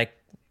seemed like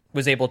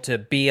was able to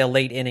be a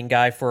late inning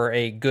guy for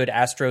a good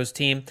Astros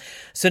team.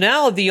 So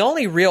now the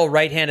only real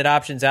right-handed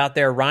options out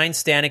there, Ryan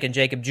Stanek and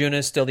Jacob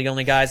Junis, still the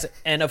only guys.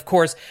 And of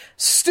course,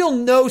 still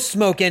no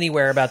smoke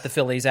anywhere about the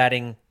Phillies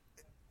adding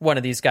one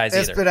of these guys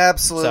either. It's been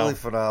absolutely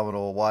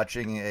phenomenal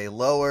watching a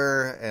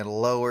lower and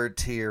lower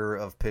tier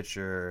of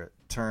pitcher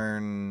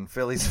turn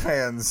Phillies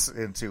fans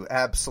into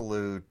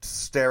absolute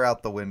stare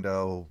out the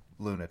window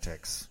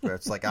lunatics. Where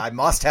it's like, I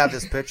must have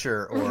this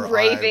pitcher or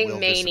raving I will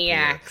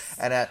maniacs.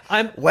 Disappear.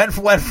 And went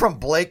from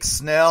Blake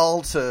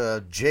Snell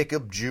to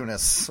Jacob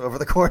Junis over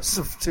the course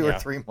of 2 or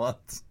 3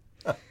 months.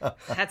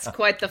 That's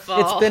quite the fall.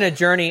 It's been a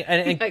journey.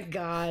 And oh my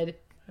God.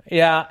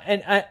 Yeah,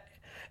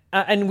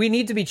 and we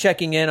need to be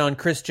checking in on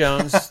Chris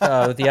Jones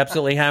with the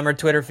Absolutely Hammered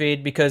Twitter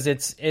feed, because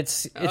it's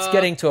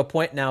getting to a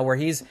point now where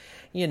he's,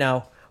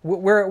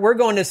 we're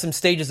going to some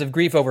stages of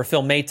grief over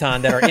Phil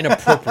Maton that are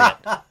inappropriate.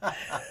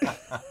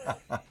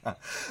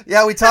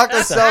 Yeah, we talked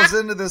ourselves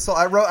into this.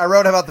 I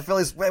wrote about the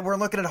Phillies. We're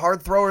looking at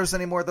hard throwers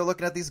anymore. They're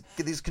looking at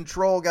these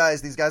control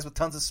guys, these guys with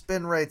tons of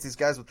spin rates, these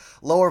guys with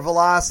lower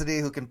velocity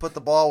who can put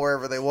the ball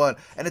wherever they want.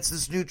 And it's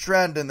this new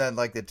trend, and then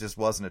it just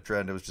wasn't a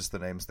trend. It was just the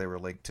names they were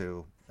linked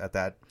to at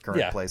that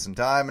current place and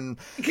time. And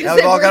now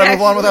we've all got to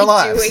move on with our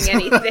lives.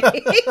 Doing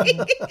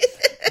anything.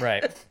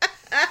 Right.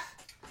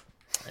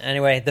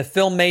 Anyway, the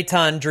Phil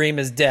Maton dream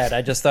is dead.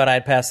 I just thought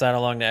I'd pass that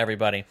along to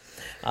everybody.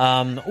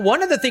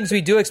 One of the things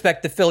we do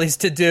expect the Phillies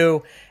to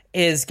do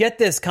is get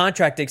this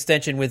contract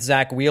extension with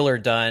Zack Wheeler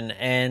done.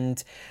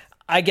 And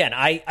again,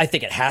 I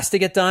think it has to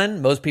get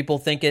done. Most people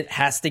think it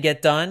has to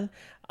get done.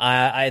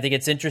 I think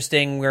it's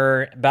interesting.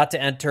 We're about to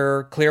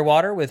enter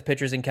Clearwater with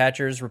pitchers and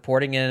catchers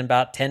reporting in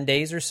about 10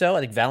 days or so.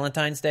 I think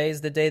Valentine's Day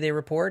is the day they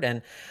report.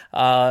 And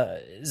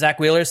Zack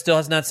Wheeler still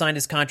has not signed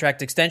his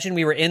contract extension.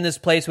 We were in this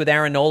place with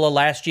Aaron Nola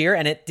last year,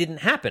 and it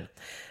didn't happen.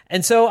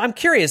 And so I'm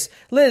curious,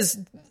 Liz,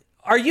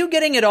 are you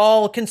getting at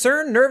all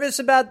concerned, nervous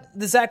about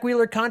the Zack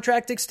Wheeler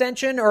contract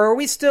extension, or are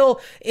we still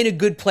in a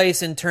good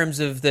place in terms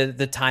of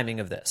the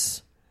timing of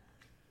this?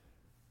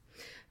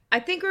 I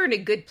think we're in a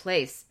good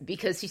place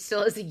because he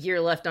still has a year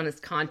left on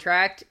his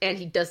contract, and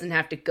he doesn't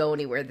have to go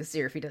anywhere this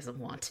year if he doesn't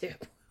want to.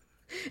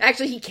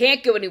 Actually, he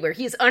can't go anywhere.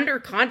 He's under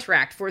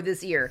contract for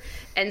this year.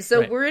 And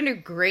so we're in a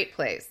great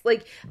place.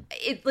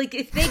 If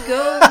they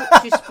go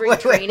to spring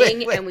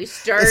training and we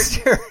start...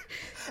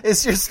 You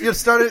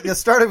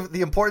started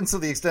the importance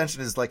of the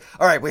extension is all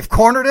right, we've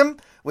cornered him,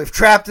 we've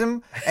trapped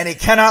him, and he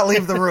cannot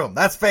leave the room.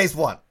 That's phase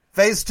 1.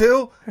 Phase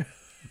 2,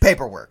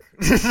 paperwork.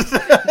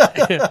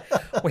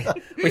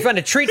 we found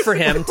a treat for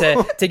him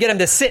to get him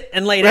to sit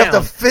and lay down. We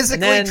have to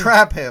physically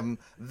trap him,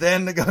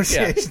 then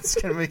negotiations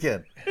can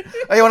begin.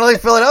 Oh, you want to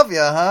leave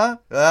Philadelphia, huh?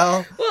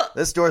 Well,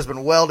 this door's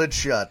been welded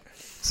shut.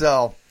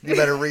 So you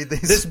better read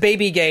these. This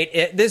baby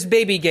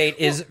gate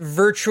is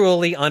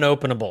virtually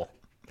unopenable.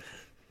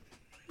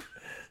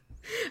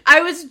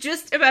 I was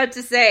just about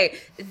to say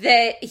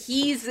that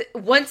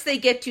once they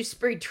get to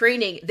spring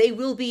training, they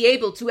will be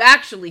able to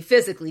actually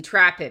physically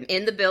trap him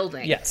in the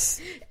building. Yes.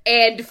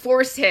 And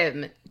force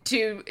him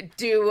to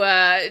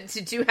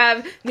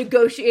have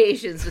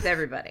negotiations with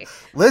everybody.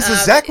 Liz,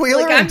 is Zack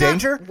Wheeler in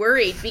danger? I'm not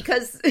worried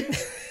because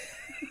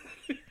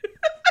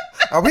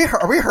Are we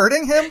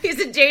hurting him? He's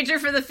in danger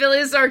for the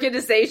Phillies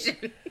organization.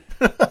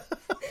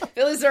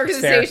 Phillies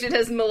organization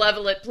has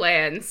malevolent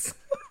plans.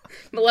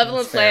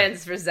 Malevolent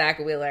plans for Zack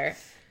Wheeler.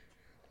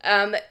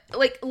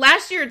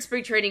 Last year at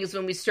spring training is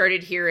when we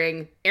started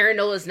hearing Aaron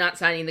Nola's not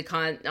signing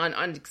the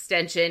on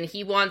extension.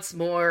 He wants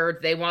more.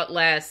 They want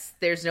less.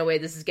 There's no way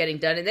this is getting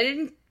done. And then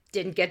it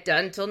didn't get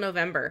done until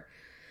November.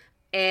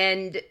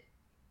 And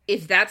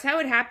if that's how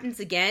it happens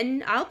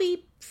again, I'll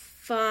be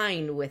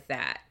fine with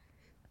that.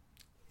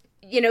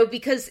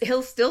 Because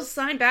he'll still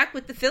sign back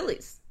with the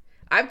Phillies.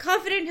 I'm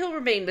confident he'll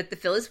remain with the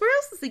Phillies. Where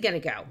else is he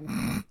going to go?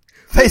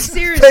 Phase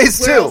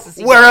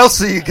 2. Where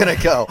else are you going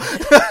to go?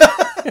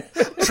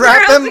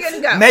 Trap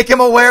him, make him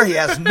aware he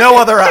has no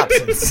other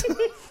options.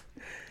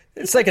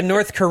 It's like a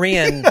North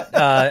Korean, what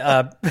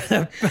are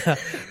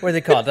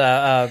they called?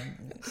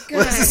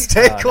 What's his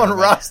take on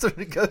roster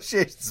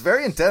negotiations? It's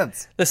very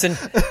intense. Listen,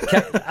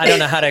 I don't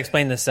know how to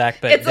explain this, Zach,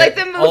 but it's like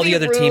the movie all the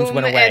other Room, teams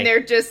went away. And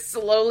they're just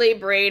slowly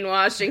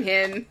brainwashing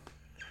him.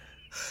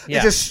 Yeah,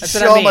 you just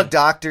show him a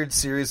doctored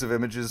series of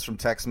images from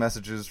text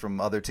messages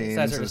from other teams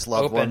and his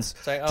loved ones.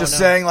 Like,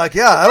 saying like,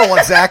 yeah, I don't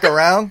want Zack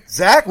around.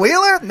 Zack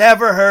Wheeler?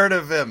 Never heard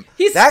of him.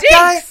 That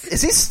guy?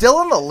 Is he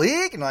still in the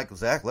league? And like,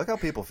 Zack, look how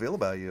people feel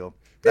about you.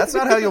 That's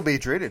not how you'll be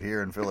treated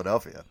here in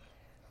Philadelphia.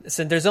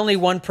 Listen, there's only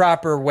one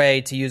proper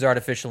way to use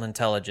artificial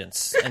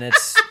intelligence, and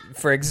it's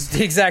for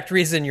the exact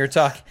reason you're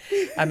talking.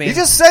 I mean, you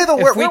just say the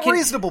word. We're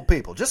reasonable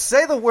people. Just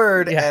say the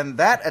word, and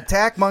that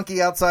attack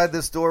monkey outside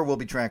this door will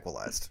be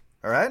tranquilized.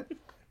 All right?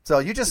 So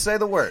you just say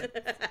the word.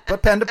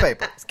 Put pen to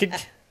paper.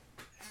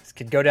 This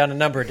could go down a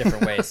number of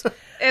different ways.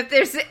 If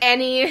there's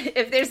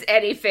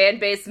any fan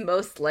base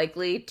most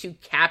likely to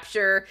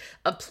capture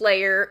a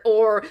player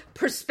or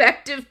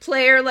prospective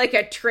player, like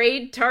a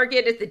trade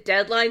target at the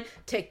deadline,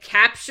 to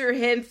capture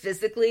him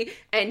physically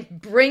and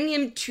bring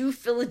him to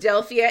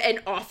Philadelphia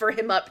and offer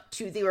him up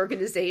to the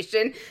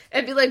organization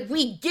and be like,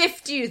 we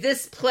gift you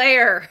this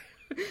player.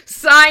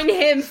 Sign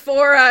him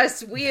for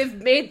us. We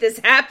have made this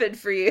happen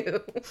for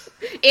you.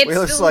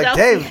 It's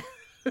Philadelphia. Like,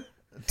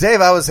 Dave,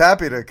 I was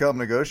happy to come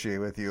negotiate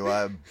with you.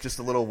 I'm just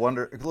a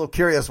little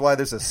curious why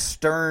there's a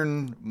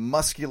stern,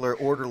 muscular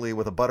orderly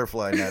with a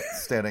butterfly net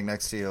standing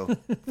next to you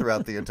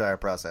throughout the entire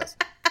process.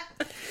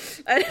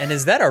 And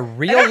is that a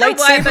real lightsaber? I don't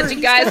know why a bunch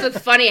of guys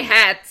with funny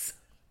hats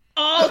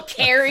all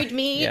carried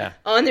me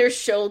on their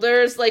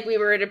shoulders like we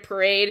were at a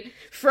parade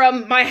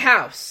from my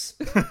house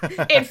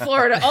in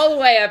Florida all the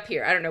way up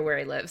here. I don't know where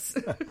he lives.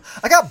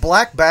 I got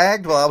black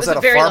bagged while I was at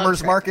a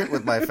farmer's market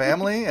with my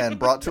family and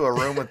brought to a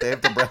room with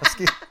Dave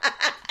Dombrowski.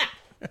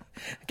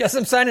 Guess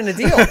I'm signing a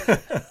deal.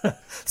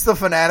 It's the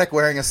fanatic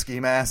wearing a ski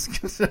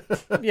mask.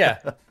 Yeah.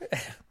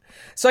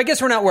 So I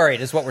guess we're not worried,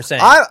 is what we're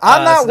saying.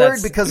 I'm not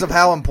worried because of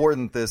how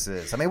important this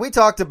is. I mean, we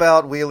talked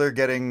about Wheeler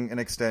getting an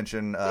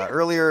extension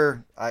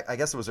earlier. I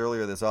guess it was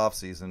earlier this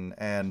offseason,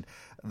 and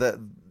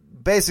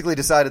basically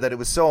decided that it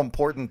was so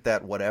important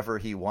that whatever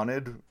he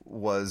wanted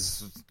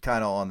was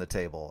kind of on the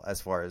table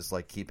as far as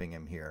like keeping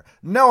him here,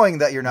 knowing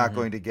that you're not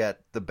going to get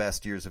the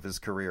best years of his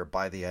career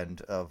by the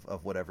end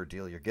of whatever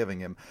deal you're giving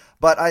him.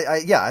 But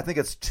I think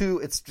it's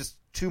just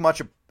too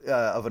much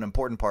of an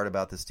important part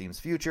about this team's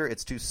future.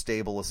 It's too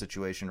stable a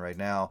situation right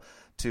now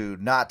to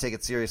not take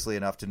it seriously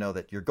enough to know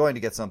that you're going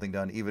to get something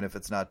done, even if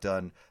it's not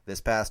done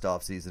this past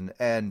offseason.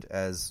 And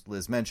as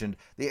Liz mentioned,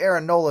 the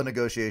Aaron Nola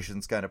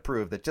negotiations kind of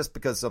prove that just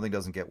because something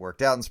doesn't get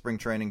worked out in spring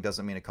training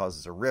doesn't mean it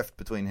causes a rift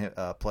between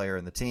a player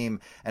and the team,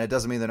 and it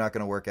doesn't mean they're not going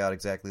to work out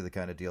exactly the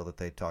kind of deal that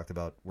they talked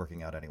about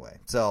working out anyway.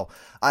 So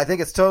I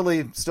think it's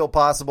totally still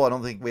possible. I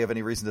don't think we have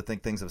any reason to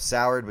think things have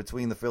soured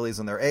between the Phillies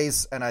and their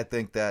ace, and I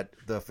think that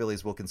the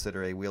Phillies will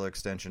consider a Wheeler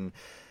extension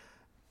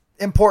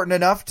important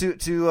enough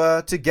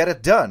to get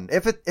it done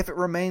if it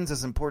remains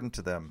as important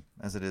to them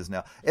as it is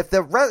now. If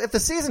the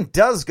season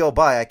does go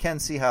by, I can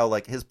see how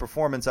like his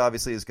performance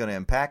obviously is going to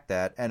impact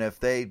that, and if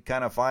they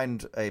kind of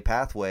find a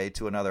pathway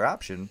to another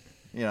option,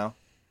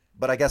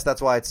 but I guess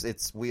that's why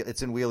it's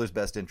in Wheeler's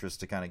best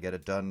interest to kind of get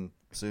it done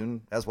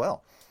soon as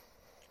well.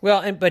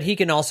 Well, but he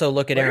can also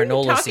look at Aaron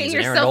Nola's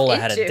season. Aaron Nola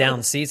had a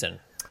down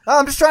season.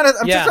 I'm just trying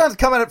to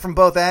come at it from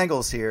both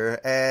angles here,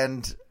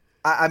 and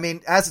I mean,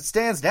 as it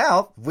stands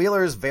now,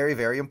 Wheeler is very,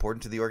 very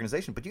important to the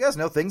organization. But you guys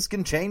know things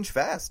can change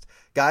fast.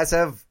 Guys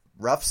have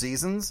rough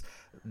seasons.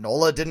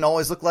 Nola didn't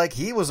always look like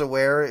he was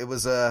aware it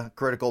was a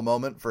critical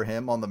moment for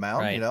him on the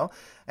mound, right.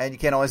 And you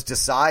can't always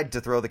decide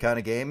to throw the kind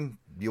of game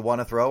you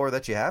want to throw or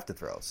that you have to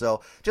throw.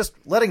 So just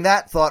letting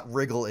that thought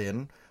wriggle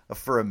in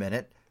for a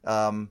minute,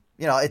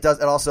 it does.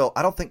 And also,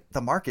 I don't think the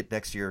market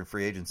next year in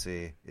free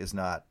agency is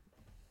not.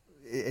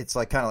 It's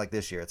like kind of like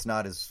this year. It's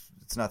not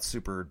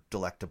super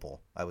delectable,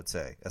 I would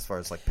say, as far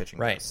as like pitching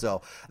goes.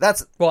 So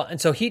that's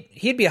and so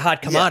he'd be a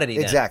hot commodity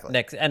then, exactly.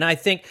 Next, and I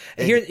think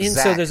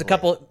so there's a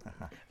couple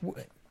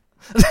with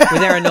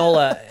Aaron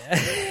Nola.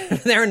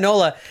 With Aaron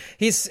Nola,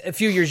 he's a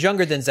few years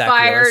younger than Zack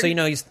Wheeler,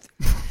 so he's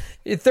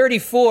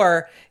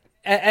 34.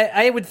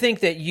 I would think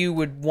that you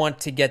would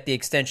want to get the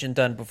extension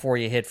done before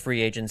you hit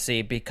free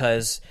agency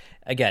because,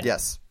 again,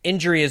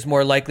 injury is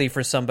more likely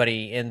for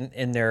somebody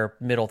in their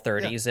middle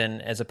 30s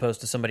and as opposed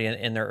to somebody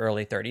in their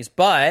early 30s.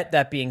 But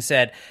that being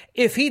said,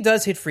 if he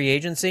does hit free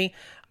agency,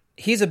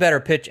 he's a better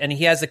pitch, and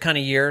he has the kind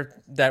of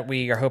year that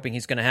we are hoping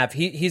he's going to have.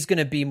 He's going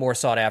to be more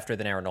sought after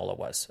than Aaron Nola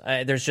was.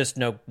 There's just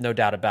no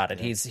doubt about it.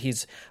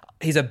 He's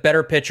a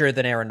better pitcher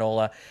than Aaron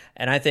Nola,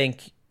 and I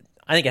think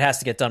I think it has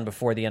to get done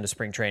before the end of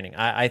spring training.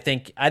 I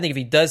think if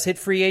he does hit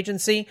free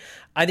agency,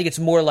 I think it's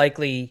more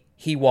likely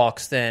he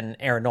walks than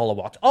Aaron Nola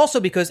walked.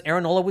 Also because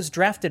Aaron Nola was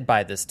drafted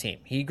by this team.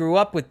 He grew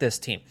up with this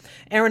team.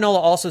 Aaron Nola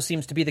also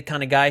seems to be the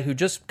kind of guy who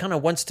just kind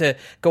of wants to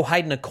go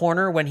hide in a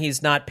corner when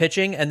he's not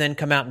pitching and then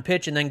come out and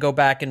pitch and then go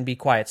back and be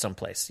quiet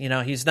someplace.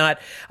 He's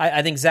not...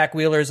 I think Zack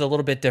Wheeler is a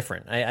little bit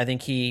different. I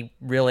think he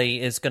really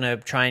is going to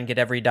try and get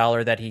every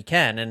dollar that he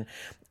can. And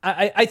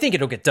I think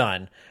it'll get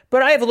done.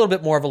 But I have a little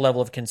bit more of a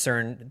level of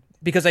concern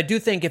because I do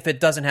think if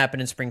it doesn't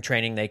happen in spring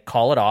training, they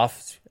call it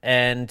off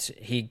and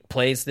he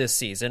plays this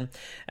season.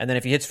 And then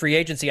if he hits free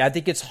agency, I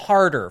think it's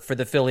harder for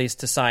the Phillies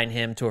to sign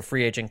him to a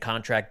free agent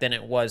contract than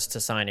it was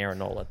to sign Aaron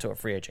Nola to a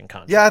free agent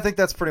contract. Yeah, I think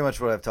that's pretty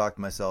much what I've talked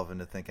myself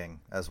into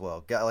thinking as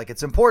well. Like,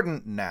 it's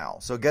important now,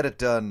 so get it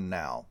done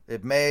now.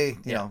 It may,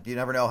 you know, you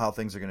never know how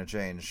things are going to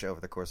change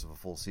over the course of a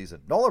full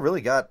season. Nola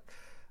really got,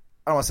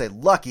 I don't want to say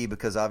lucky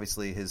because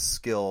obviously his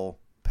skill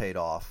paid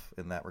off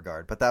in that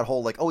regard. But that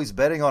whole, like, oh, he's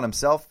betting on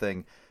himself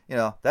thing, you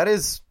know, that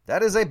is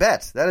a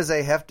bet. That is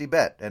a hefty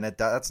bet, and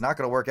that's not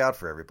going to work out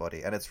for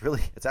everybody. And it's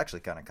actually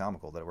kind of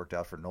comical that it worked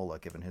out for Nola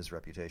given his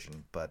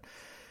reputation. But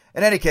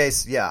in any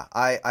case, yeah,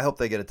 I hope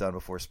they get it done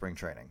before spring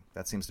training.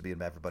 That seems to be in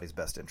everybody's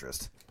best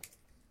interest.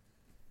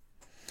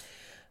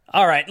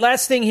 All right,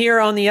 last thing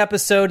here on the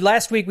episode.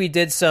 Last week we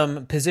did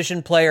some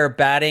position player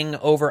batting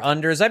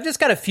over-unders. I've just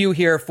got a few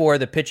here for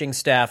the pitching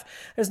staff.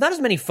 There's not as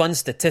many fun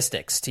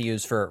statistics to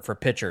use for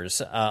pitchers,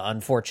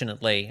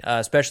 unfortunately,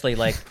 especially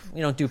like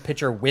we don't do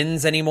pitcher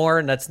wins anymore,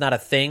 and that's not a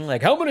thing.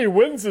 Like, how many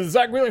wins is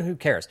Zack Wheeler? Who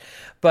cares?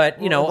 But,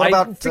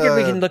 I figured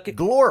we can look at...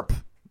 Glorp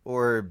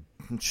or...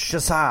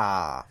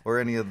 Shasa or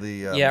any of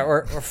the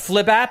or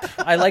Flibap.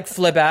 I like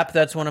Flibap.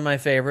 That's one of my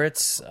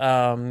favorites.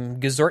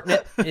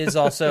 Gazortnit is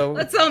also.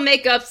 Let's all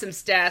make up some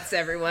stats,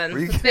 everyone. Were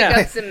you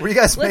guys making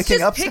up? Let's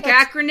just pick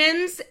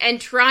acronyms and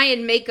try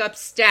and make up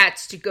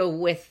stats to go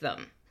with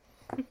them.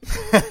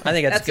 I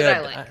think that's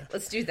good. What I like.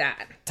 Let's do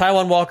that.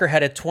 Taijuan Walker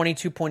had a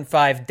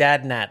 22.5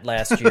 DadNat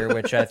last year,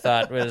 which I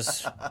thought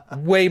was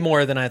way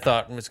more than I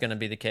thought was going to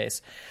be the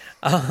case.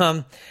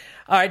 All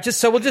right,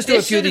 we'll just do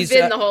a few of these. This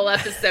should have been the whole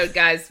episode,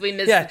 guys. We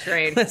missed the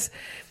train.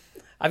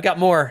 I've got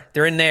more.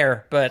 They're in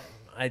there, but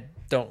I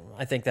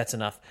think that's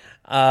enough.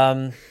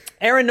 Aaron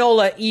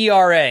Nola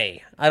ERA.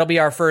 That'll be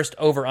our first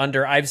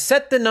over-under. I've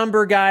set the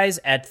number, guys,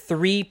 at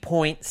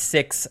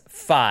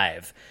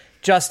 3.65.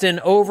 Justin,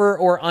 over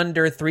or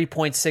under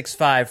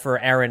 3.65 for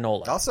Aaron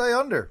Nola? I'll say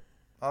under.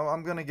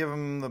 I'm going to give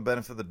him the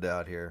benefit of the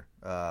doubt here.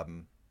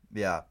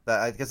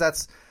 Because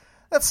that's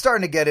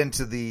starting to get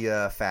into the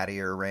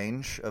fattier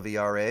range of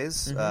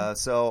ERAs. I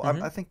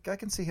think I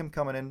can see him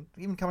coming in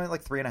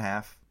like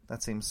 3.5.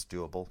 That seems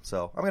doable.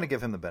 So I'm going to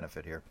give him the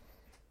benefit here.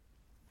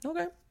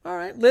 Okay. All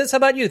right. Liz, how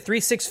about you?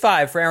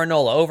 3.65 for Aaron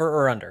Nola, over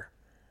or under?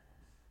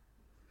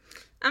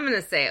 I'm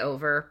going to say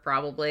over,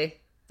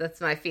 probably.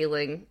 That's my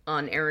feeling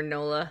on Aaron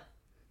Nola.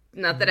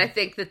 Not that I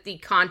think that the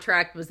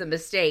contract was a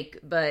mistake,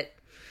 but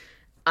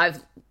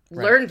I've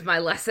learned my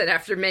lesson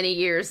after many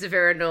years of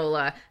Aaron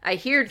Nola. I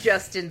hear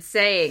Justin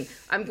saying,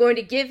 I'm going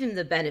to give him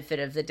the benefit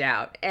of the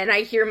doubt. And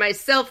I hear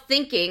myself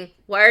thinking,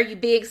 why are you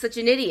being such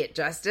an idiot,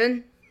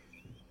 Justin?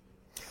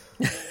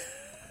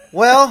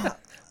 Well...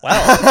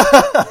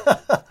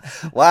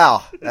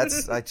 Wow.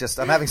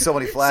 I'm having so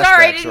many flashbacks.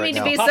 Sorry, I didn't mean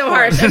to be so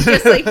harsh. I'm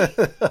just like...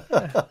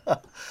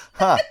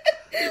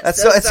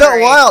 It's so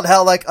wild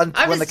how, like, when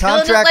the contract...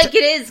 telling it like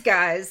it is,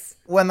 guys.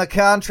 When the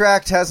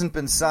contract hasn't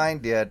been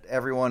signed yet,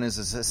 everyone is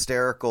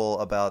hysterical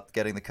about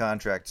getting the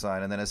contract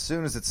signed. And then as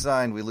soon as it's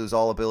signed, we lose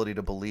all ability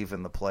to believe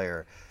in the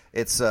player.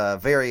 It's a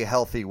very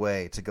healthy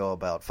way to go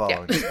about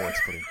following sports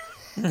footy.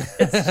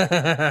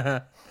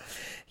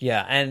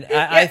 Yeah, and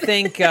I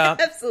think...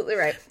 absolutely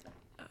right.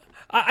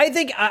 I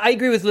think I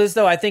agree with Liz,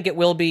 though. I think it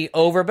will be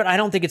over, but I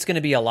don't think it's going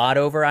to be a lot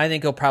over. I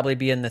think it'll probably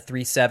be in the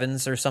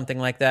 3.7s or something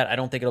like that. I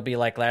don't think it'll be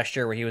like last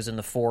year where he was in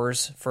the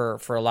 4s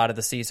for a lot of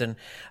the season.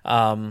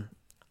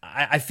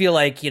 I feel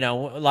like, a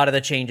lot of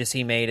the changes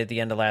he made at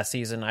the end of last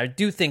season, I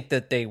do think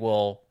that they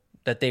will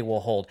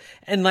hold.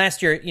 And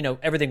last year,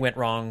 everything went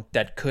wrong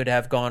that could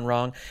have gone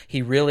wrong.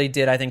 He really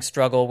did, I think,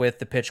 struggle with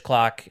the pitch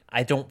clock.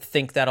 I don't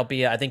think that'll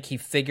be I think he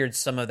figured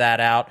some of that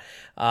out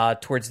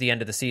towards the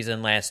end of the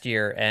season last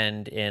year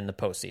and in the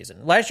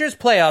postseason. Last year's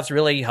playoffs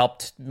really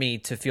helped me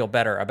to feel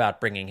better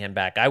about bringing him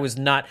back. I was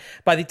not,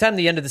 by the time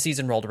the end of the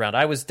season rolled around,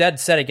 I was dead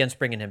set against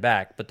bringing him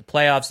back. But the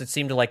playoffs, it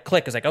seemed to like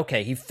click. It's like,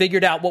 okay, he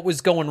figured out what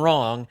was going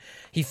wrong.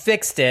 He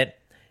fixed it.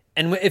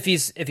 And if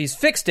he's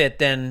fixed it,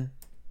 then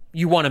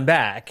you want him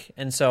back.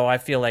 And so I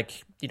feel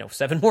like,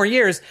 7 more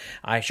years,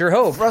 I sure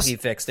hope he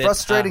fixed it.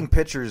 Frustrating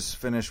pitchers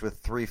finish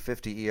with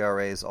 3.50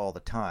 ERAs all the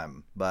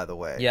time, by the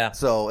way. Yeah.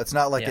 So it's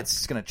not like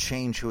it's going to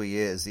change who he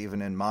is,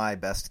 even in my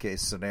best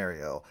case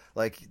scenario.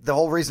 Like, the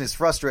whole reason he's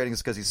frustrating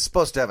is because he's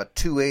supposed to have a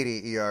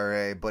 2.80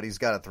 ERA, but he's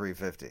got a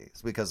 3.50.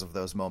 It's because of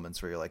those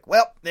moments where you're like,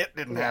 well, it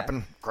didn't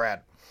happen.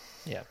 Crad.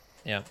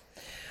 Yeah.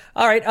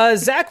 All right,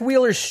 Zack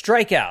Wheeler's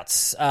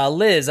strikeouts.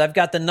 Liz, I've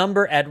got the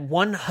number at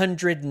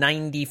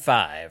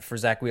 195 for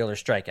Zack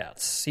Wheeler's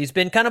strikeouts. He's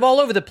been kind of all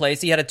over the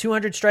place. He had a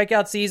 200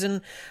 strikeout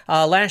season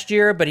last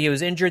year, but he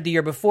was injured the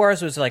year before,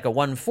 so it was like a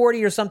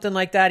 140 or something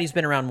like that. He's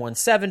been around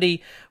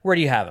 170. Where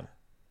do you have him?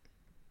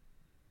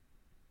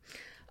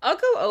 I'll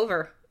go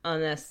over on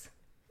this.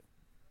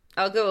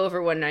 I'll go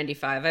over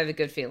 195. I have a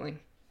good feeling.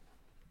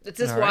 It's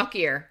his walk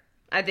year.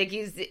 I think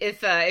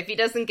if he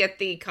doesn't get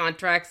the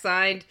contract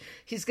signed,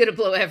 he's going to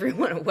blow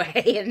everyone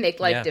away and make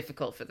life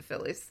difficult for the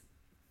Phillies.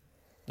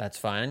 That's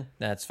fine.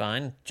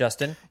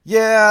 Justin?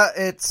 Yeah,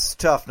 it's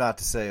tough not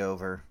to say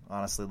over,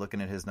 honestly, looking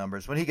at his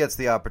numbers. When he gets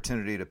the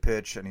opportunity to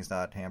pitch and he's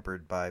not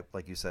hampered by,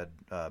 like you said,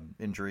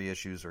 injury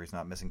issues, or he's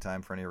not missing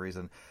time for any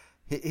reason,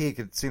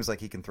 seems like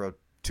he can throw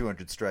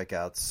 200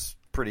 strikeouts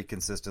pretty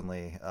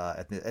consistently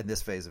at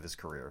this phase of his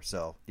career.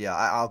 So, yeah,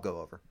 I'll go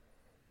over.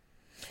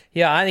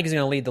 Yeah, I think he's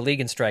going to lead the league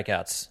in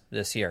strikeouts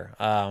this year.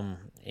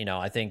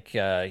 I think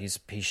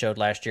he showed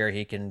last year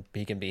he can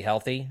be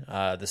healthy.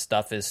 The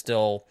stuff is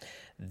still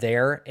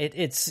there. I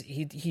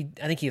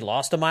think he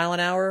lost a mile an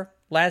hour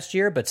last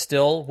year, but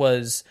still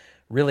was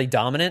really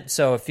dominant.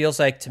 So it feels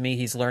like to me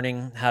he's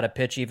learning how to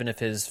pitch, even if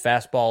his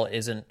fastball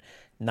isn't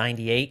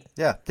 98.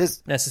 Yeah,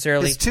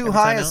 necessarily. His two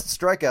highest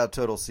strikeout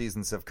total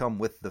seasons have come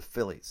with the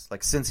Phillies,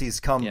 like since he's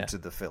come to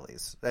the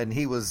Phillies, and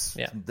he was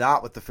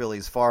not with the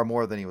Phillies far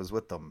more than he was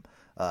with them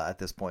at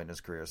this point in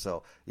his career.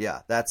 So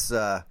yeah, that's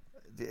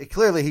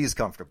clearly he's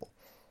comfortable.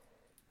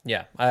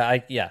 Yeah,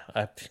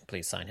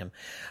 please sign him.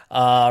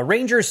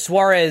 Rangers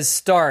Suarez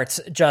starts,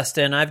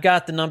 Justin. I've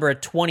got the number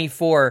at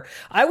 24.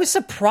 I was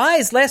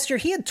surprised last year.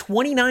 He had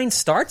 29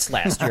 starts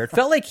last year. It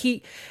felt like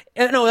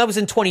no, that was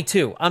in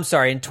 22. I'm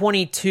sorry. In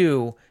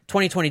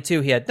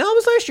 2022, he had, no, it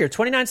was last year.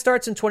 29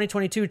 starts in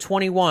 2022,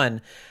 21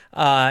 in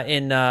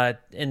the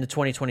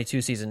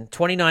 2022 season.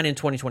 29 in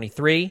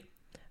 2023.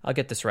 I'll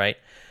get this right.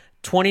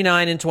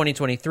 29 in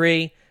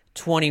 2023,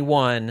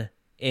 21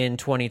 in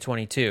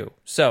 2022.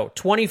 So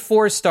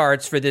 24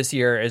 starts for this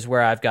year is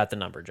where I've got the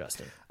number,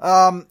 Justin.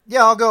 Yeah,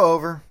 I'll go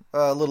over,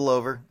 a little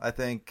over. I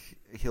think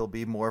he'll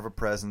be more of a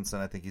presence,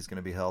 and I think he's going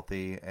to be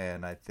healthy,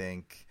 and I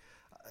think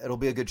it'll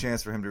be a good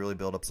chance for him to really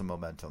build up some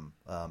momentum.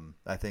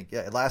 I think,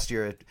 last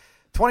year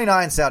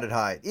 29 sounded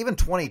high. Even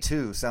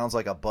 22 sounds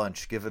like a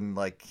bunch, given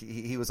like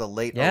he was a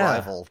late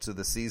arrival to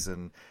the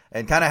season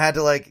and kind of had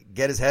to like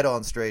get his head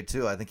on straight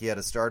too. I think he had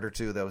a start or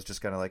two that was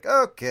just kind of like,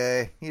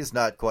 okay, he's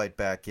not quite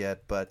back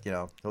yet, but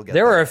he'll get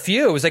there. Were a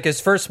few. It was like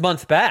his first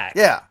month back.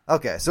 Yeah.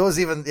 Okay. So it was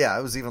even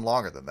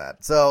longer than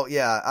that. So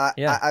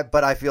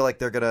but I feel like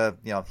they're gonna,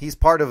 he's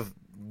part of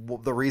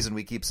the reason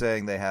we keep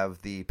saying they have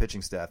the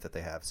pitching staff that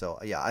they have. So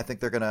yeah, I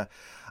think they're gonna.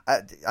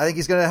 I think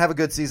he's going to have a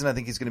good season. I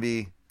think he's going to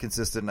be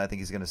consistent, and I think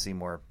he's going to see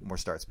more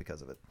starts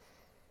because of it.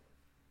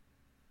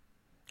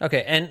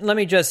 Okay, and let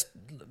me just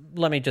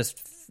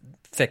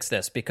fix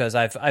this because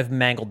I've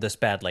mangled this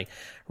badly.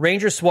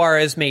 Ranger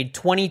Suarez made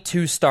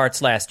 22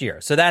 starts last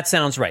year, so that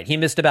sounds right. He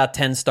missed about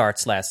 10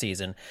 starts last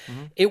season.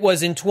 Mm-hmm. It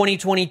was in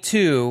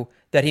 2022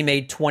 that he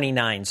made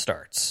 29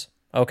 starts.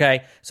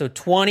 Okay, so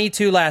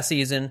 22 last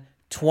season.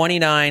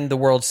 29 the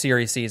World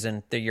Series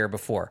season the year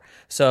before.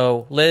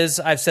 So, Liz,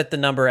 I've set the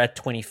number at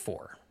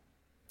 24.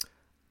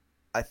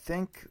 I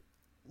think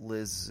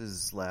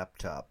Liz's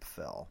laptop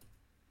fell.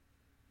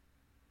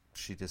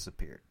 She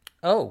disappeared.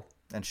 Oh.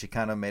 And she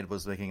kind of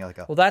was making like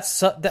a Well, that's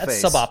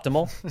face.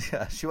 suboptimal.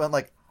 Yeah, she went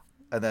like,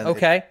 and then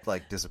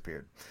it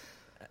disappeared.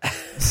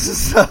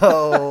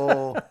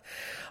 So...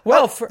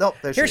 Well,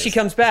 here she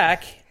comes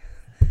back.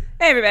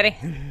 Hey, everybody.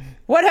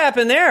 What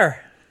happened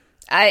there?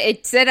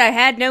 It said I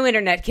had no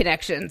internet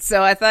connection,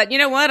 so I thought, you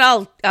know what,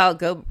 I'll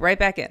go right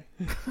back in.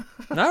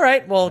 All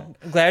right, well,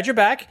 glad you're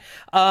back.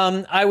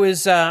 I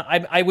was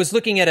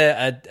looking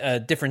at a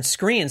different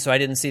screen, so I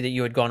didn't see that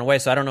you had gone away.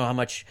 So I don't know how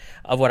much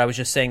of what I was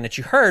just saying that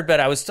you heard, but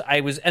I was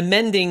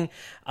amending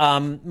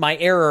my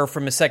error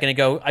from a second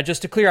ago.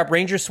 Just to clear up,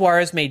 Ranger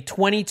Suarez made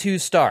 22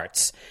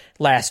 starts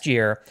last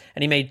year,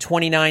 and he made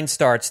 29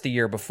 starts the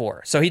year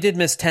before. So he did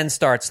miss 10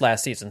 starts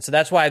last season. So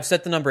that's why I've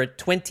set the number at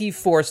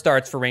 24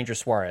 starts for Ranger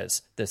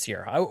Suarez this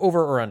year.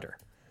 Over or under?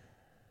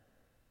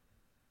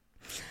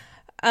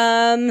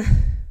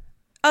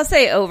 I'll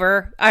say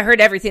over. I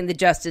heard everything that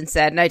Justin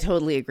said, and I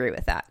totally agree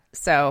with that.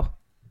 So,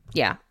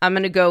 yeah, I'm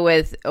going to go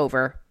with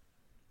over.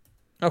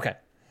 Okay.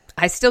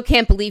 I still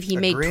can't believe he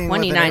made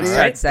 29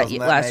 starts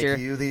last year.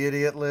 You the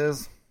idiot,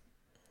 Liz?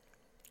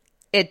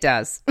 It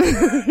does.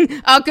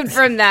 I'll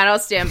confirm that. I'll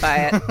stand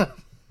by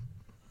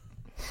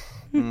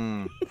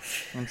it.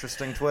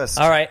 Interesting twist.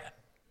 All right.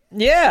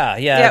 Yeah.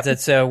 Yep.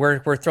 That's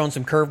we're throwing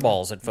some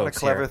curveballs at folks. What a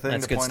clever here. thing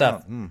That's to good point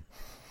stuff. out.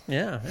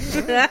 Yeah.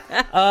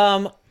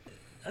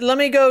 Let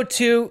me go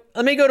to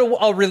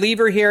a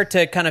reliever here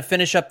to kind of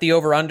finish up the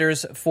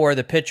over-unders for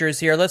the pitchers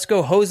here. Let's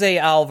go Jose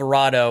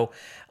Alvarado.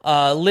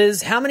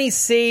 Liz, how many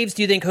saves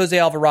do you think Jose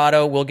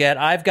Alvarado will get?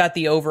 I've got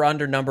the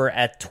over-under number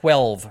at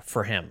 12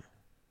 for him.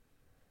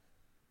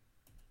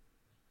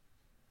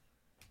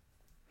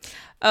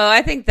 Oh,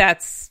 I think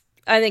it's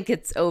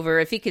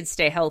over. If he could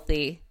stay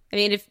healthy, I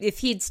mean, if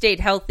he'd stayed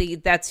healthy,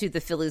 that's who the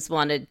Phillies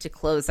wanted to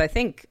close, I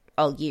think,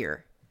 all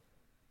year.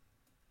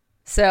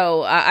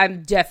 So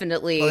I'm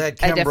definitely, I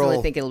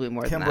definitely think it'll be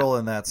more than that. Kimbrel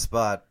in that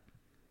spot,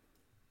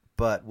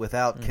 but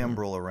without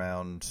Kimbrel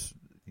around,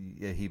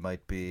 he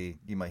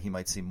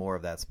might see more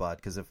of that spot.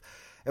 Because if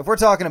we're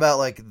talking about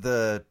like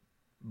the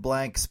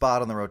blank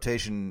spot on the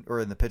rotation or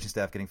in the pitching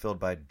staff getting filled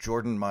by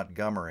Jordan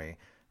Montgomery,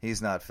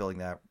 he's not filling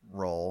that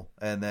role,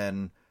 and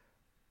then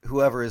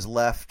whoever is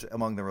left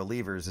among the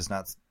relievers is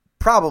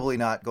probably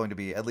not going to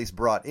be at least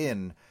brought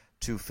in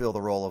to fill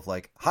the role of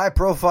like high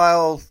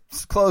profile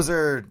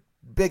closer,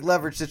 big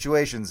leverage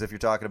situations. If you're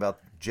talking about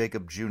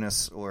Jacob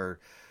Junis or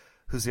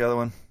who's the other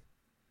one?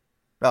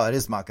 Oh, it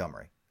is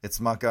Montgomery. It's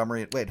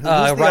Montgomery. Wait, who's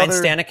the Ryan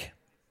other? Stanek.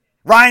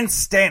 Ryan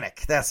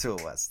Stanek. That's who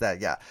it was.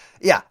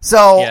 Yeah.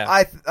 So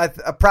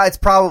it's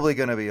probably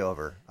going to be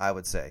over, I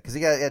would say, because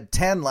he had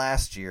 10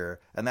 last year,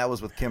 and that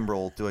was with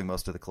Kimbrel doing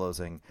most of the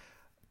closing.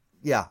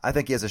 Yeah, I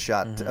think he has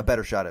a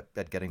better shot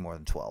at getting more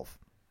than 12.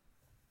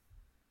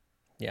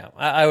 Yeah,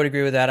 I would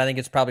agree with that. I think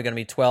it's probably going to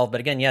be 12,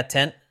 but again,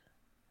 10.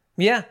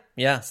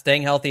 Yeah,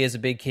 staying healthy is a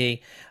big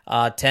key.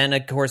 10,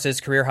 of course,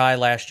 his career high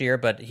last year,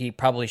 but he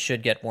probably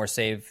should get more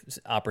save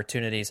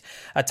opportunities.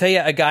 I'll tell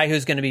you a guy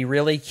who's going to be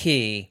really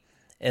key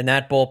in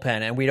that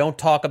bullpen, and we don't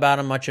talk about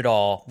him much at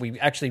all. We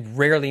actually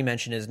rarely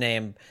mention his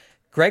name.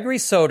 Gregory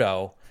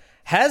Soto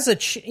has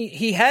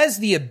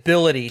the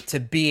ability to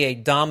be a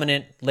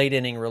dominant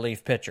late-inning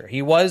relief pitcher.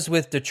 He was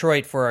with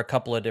Detroit for a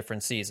couple of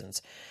different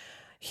seasons.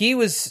 He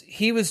was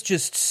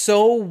just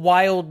so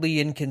wildly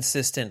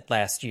inconsistent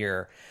last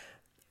year.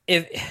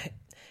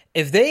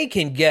 If they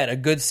can get a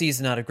good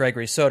season out of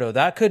Gregory Soto,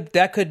 that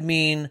could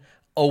mean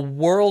a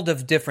world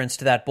of difference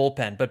to that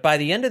bullpen. But by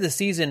the end of the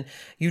season,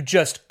 you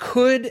just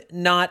could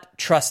not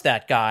trust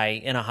that guy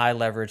in a high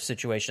leverage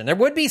situation. There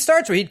would be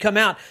starts where he'd come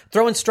out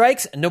throwing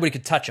strikes and nobody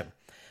could touch him.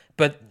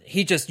 But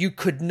you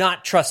could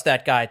not trust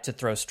that guy to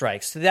throw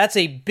strikes. So that's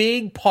a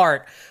big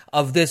part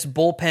of this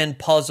bullpen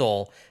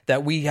puzzle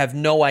that we have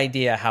no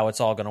idea how it's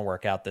all going to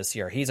work out this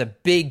year. He's a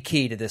big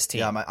key to this team.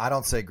 Yeah, I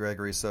don't say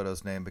Gregory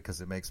Soto's name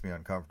because it makes me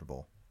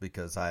uncomfortable,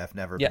 because I have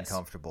never been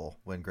comfortable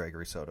when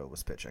Gregory Soto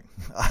was pitching.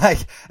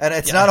 And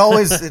it's not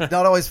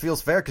always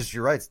feels fair, because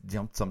you're right.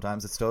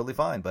 Sometimes it's totally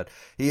fine, but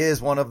he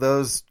is one of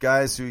those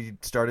guys who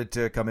started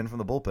to come in from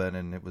the bullpen,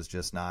 and it was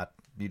just not.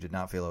 You did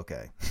not feel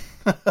okay.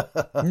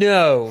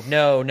 No.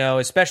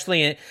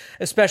 Especially in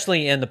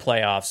the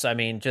playoffs. I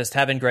mean, just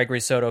having Gregory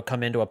Soto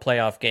come into a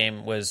playoff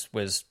game was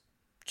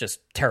just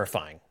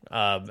terrifying.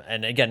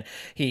 And again,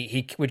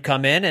 he would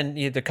come in, and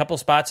he had a couple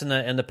spots in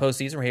the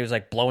postseason where he was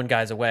like blowing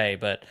guys away.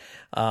 But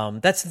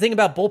that's the thing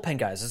about bullpen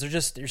guys,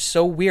 is they're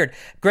so weird.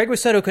 Gregory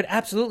Soto could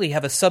absolutely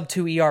have a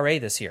sub-2 ERA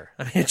this year.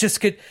 I mean, it just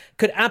could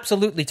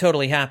absolutely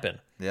totally happen.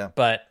 Yeah.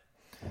 But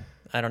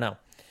I don't know.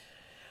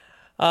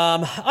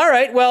 All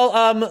right.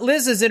 Well,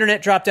 Liz's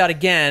internet dropped out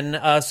again,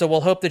 so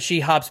we'll hope that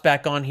she hops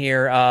back on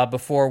here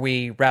before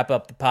we wrap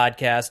up the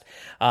podcast.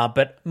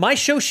 But my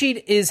show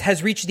sheet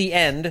has reached the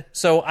end,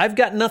 so I've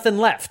got nothing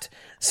left.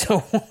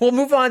 So we'll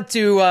move on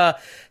to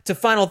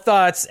final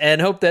thoughts, and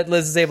hope that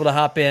Liz is able to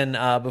hop in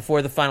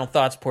before the final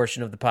thoughts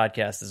portion of the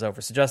podcast is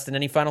over. So, Justin,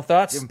 any final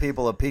thoughts? Giving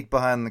people a peek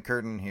behind the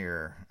curtain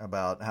here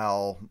about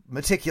how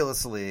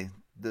meticulously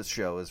this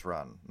show is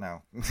run.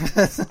 No.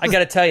 I got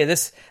to tell you,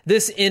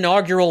 this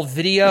inaugural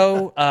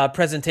video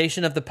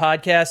presentation of the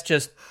podcast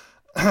just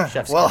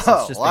chef's well, kiss.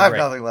 It's just I have great.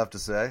 Nothing left to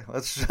say.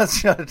 Let's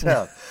shut it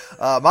down.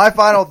 My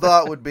final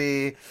thought would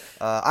be,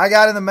 I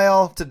got in the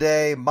mail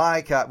today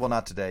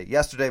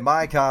yesterday,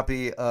 my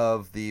copy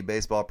of the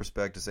Baseball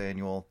Prospectus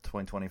Annual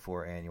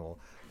 2024 Annual.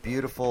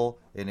 Beautiful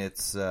in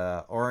its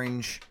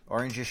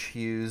orangish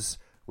hues,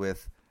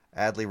 with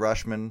Adley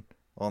Rutschman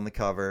on the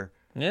cover.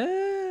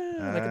 Yeah.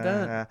 Look at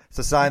that. It's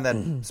a sign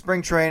that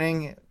spring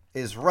training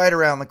is right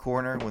around the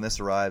corner when this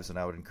arrives, and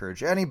I would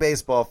encourage any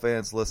baseball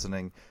fans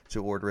listening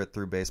to order it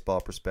through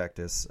Baseball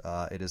Prospectus.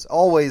 It is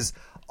always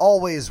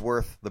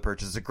worth the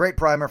purchase. It's a great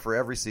primer for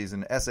every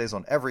season, essays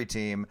on every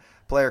team,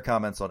 player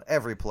comments on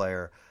every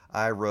player.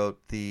 I wrote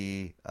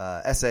the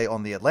essay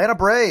on the Atlanta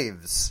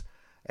Braves,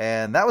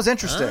 and that was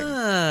interesting.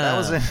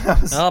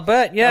 I'll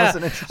bet,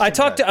 yeah. I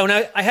talked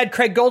to I had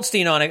Craig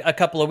Goldstein on a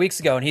couple of weeks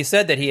ago, and he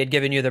said that he had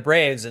given you the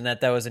Braves, and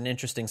that was an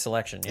interesting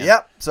selection. Yeah.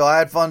 Yep, so I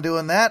had fun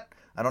doing that.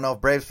 I don't know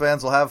if Braves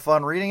fans will have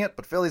fun reading it,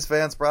 but Phillies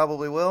fans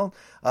probably will.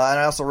 And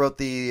I also wrote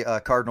the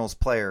Cardinals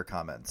player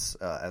comments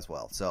as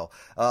well. So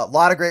a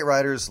lot of great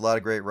writers, a lot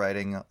of great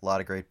writing, a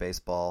lot of great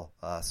baseball.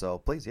 So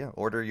please,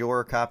 order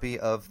your copy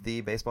of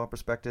the Baseball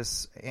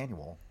Prospectus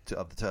Annual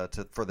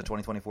for the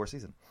 2024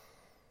 season.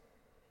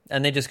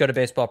 And they just go to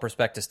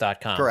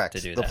baseballprospectus.com. Correct.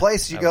 To do the that.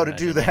 place you go to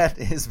do that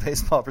is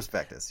Baseball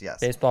Prospectus,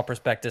 yes.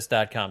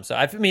 Baseballprospectus.com. So,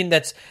 I mean,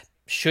 that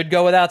should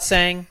go without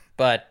saying,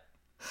 but...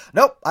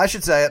 Nope, I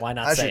should say it. Why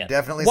not I say should it?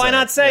 definitely Why say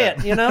not it. say Yeah.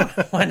 it, you know?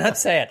 Why not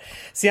say it?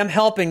 See, I'm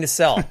helping to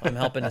sell. I'm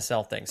helping to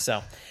sell things.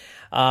 So,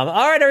 All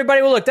right,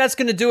 everybody. Well, look, that's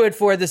going to do it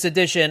for this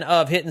edition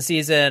of Hittin'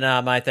 Season.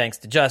 My thanks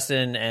to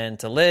Justin and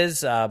to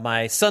Liz,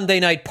 my Sunday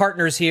night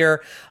partners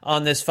here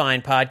on this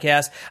fine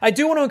podcast. I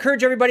do want to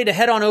encourage everybody to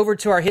head on over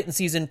to our Hittin'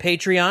 Season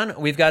Patreon.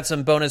 We've got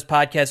some bonus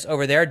podcasts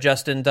over there.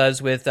 Justin does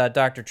with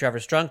Dr. Trevor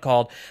Strunk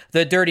called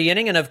The Dirty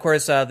Inning, and of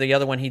course, the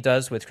other one he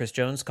does with Chris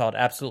Jones called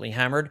Absolutely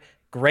Hammered.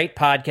 Great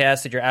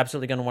podcast that you're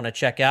absolutely going to want to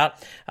check out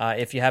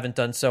if you haven't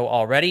done so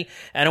already.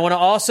 And I want to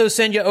also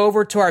send you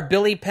over to our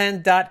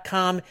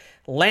BillyPenn.com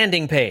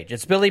landing page.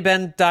 It's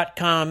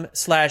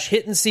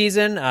BillyPenn.com/Hittin'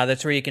 Season.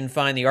 That's where you can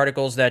find the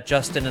articles that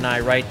Justin and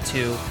I write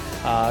to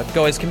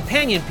go as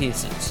companion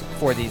pieces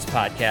for these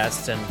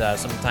podcasts. And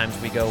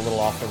sometimes we go a little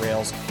off the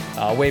rails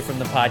away from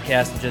the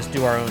podcast and just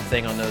do our own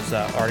thing on those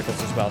articles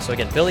as well. So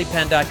again,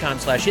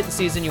 BillyPenn.com/Hittin'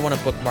 Season. You want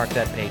to bookmark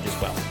that page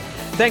as well.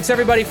 Thanks,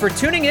 everybody, for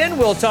tuning in.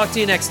 We'll talk to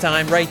you next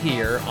time right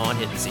here on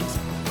Hittin'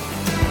 Season.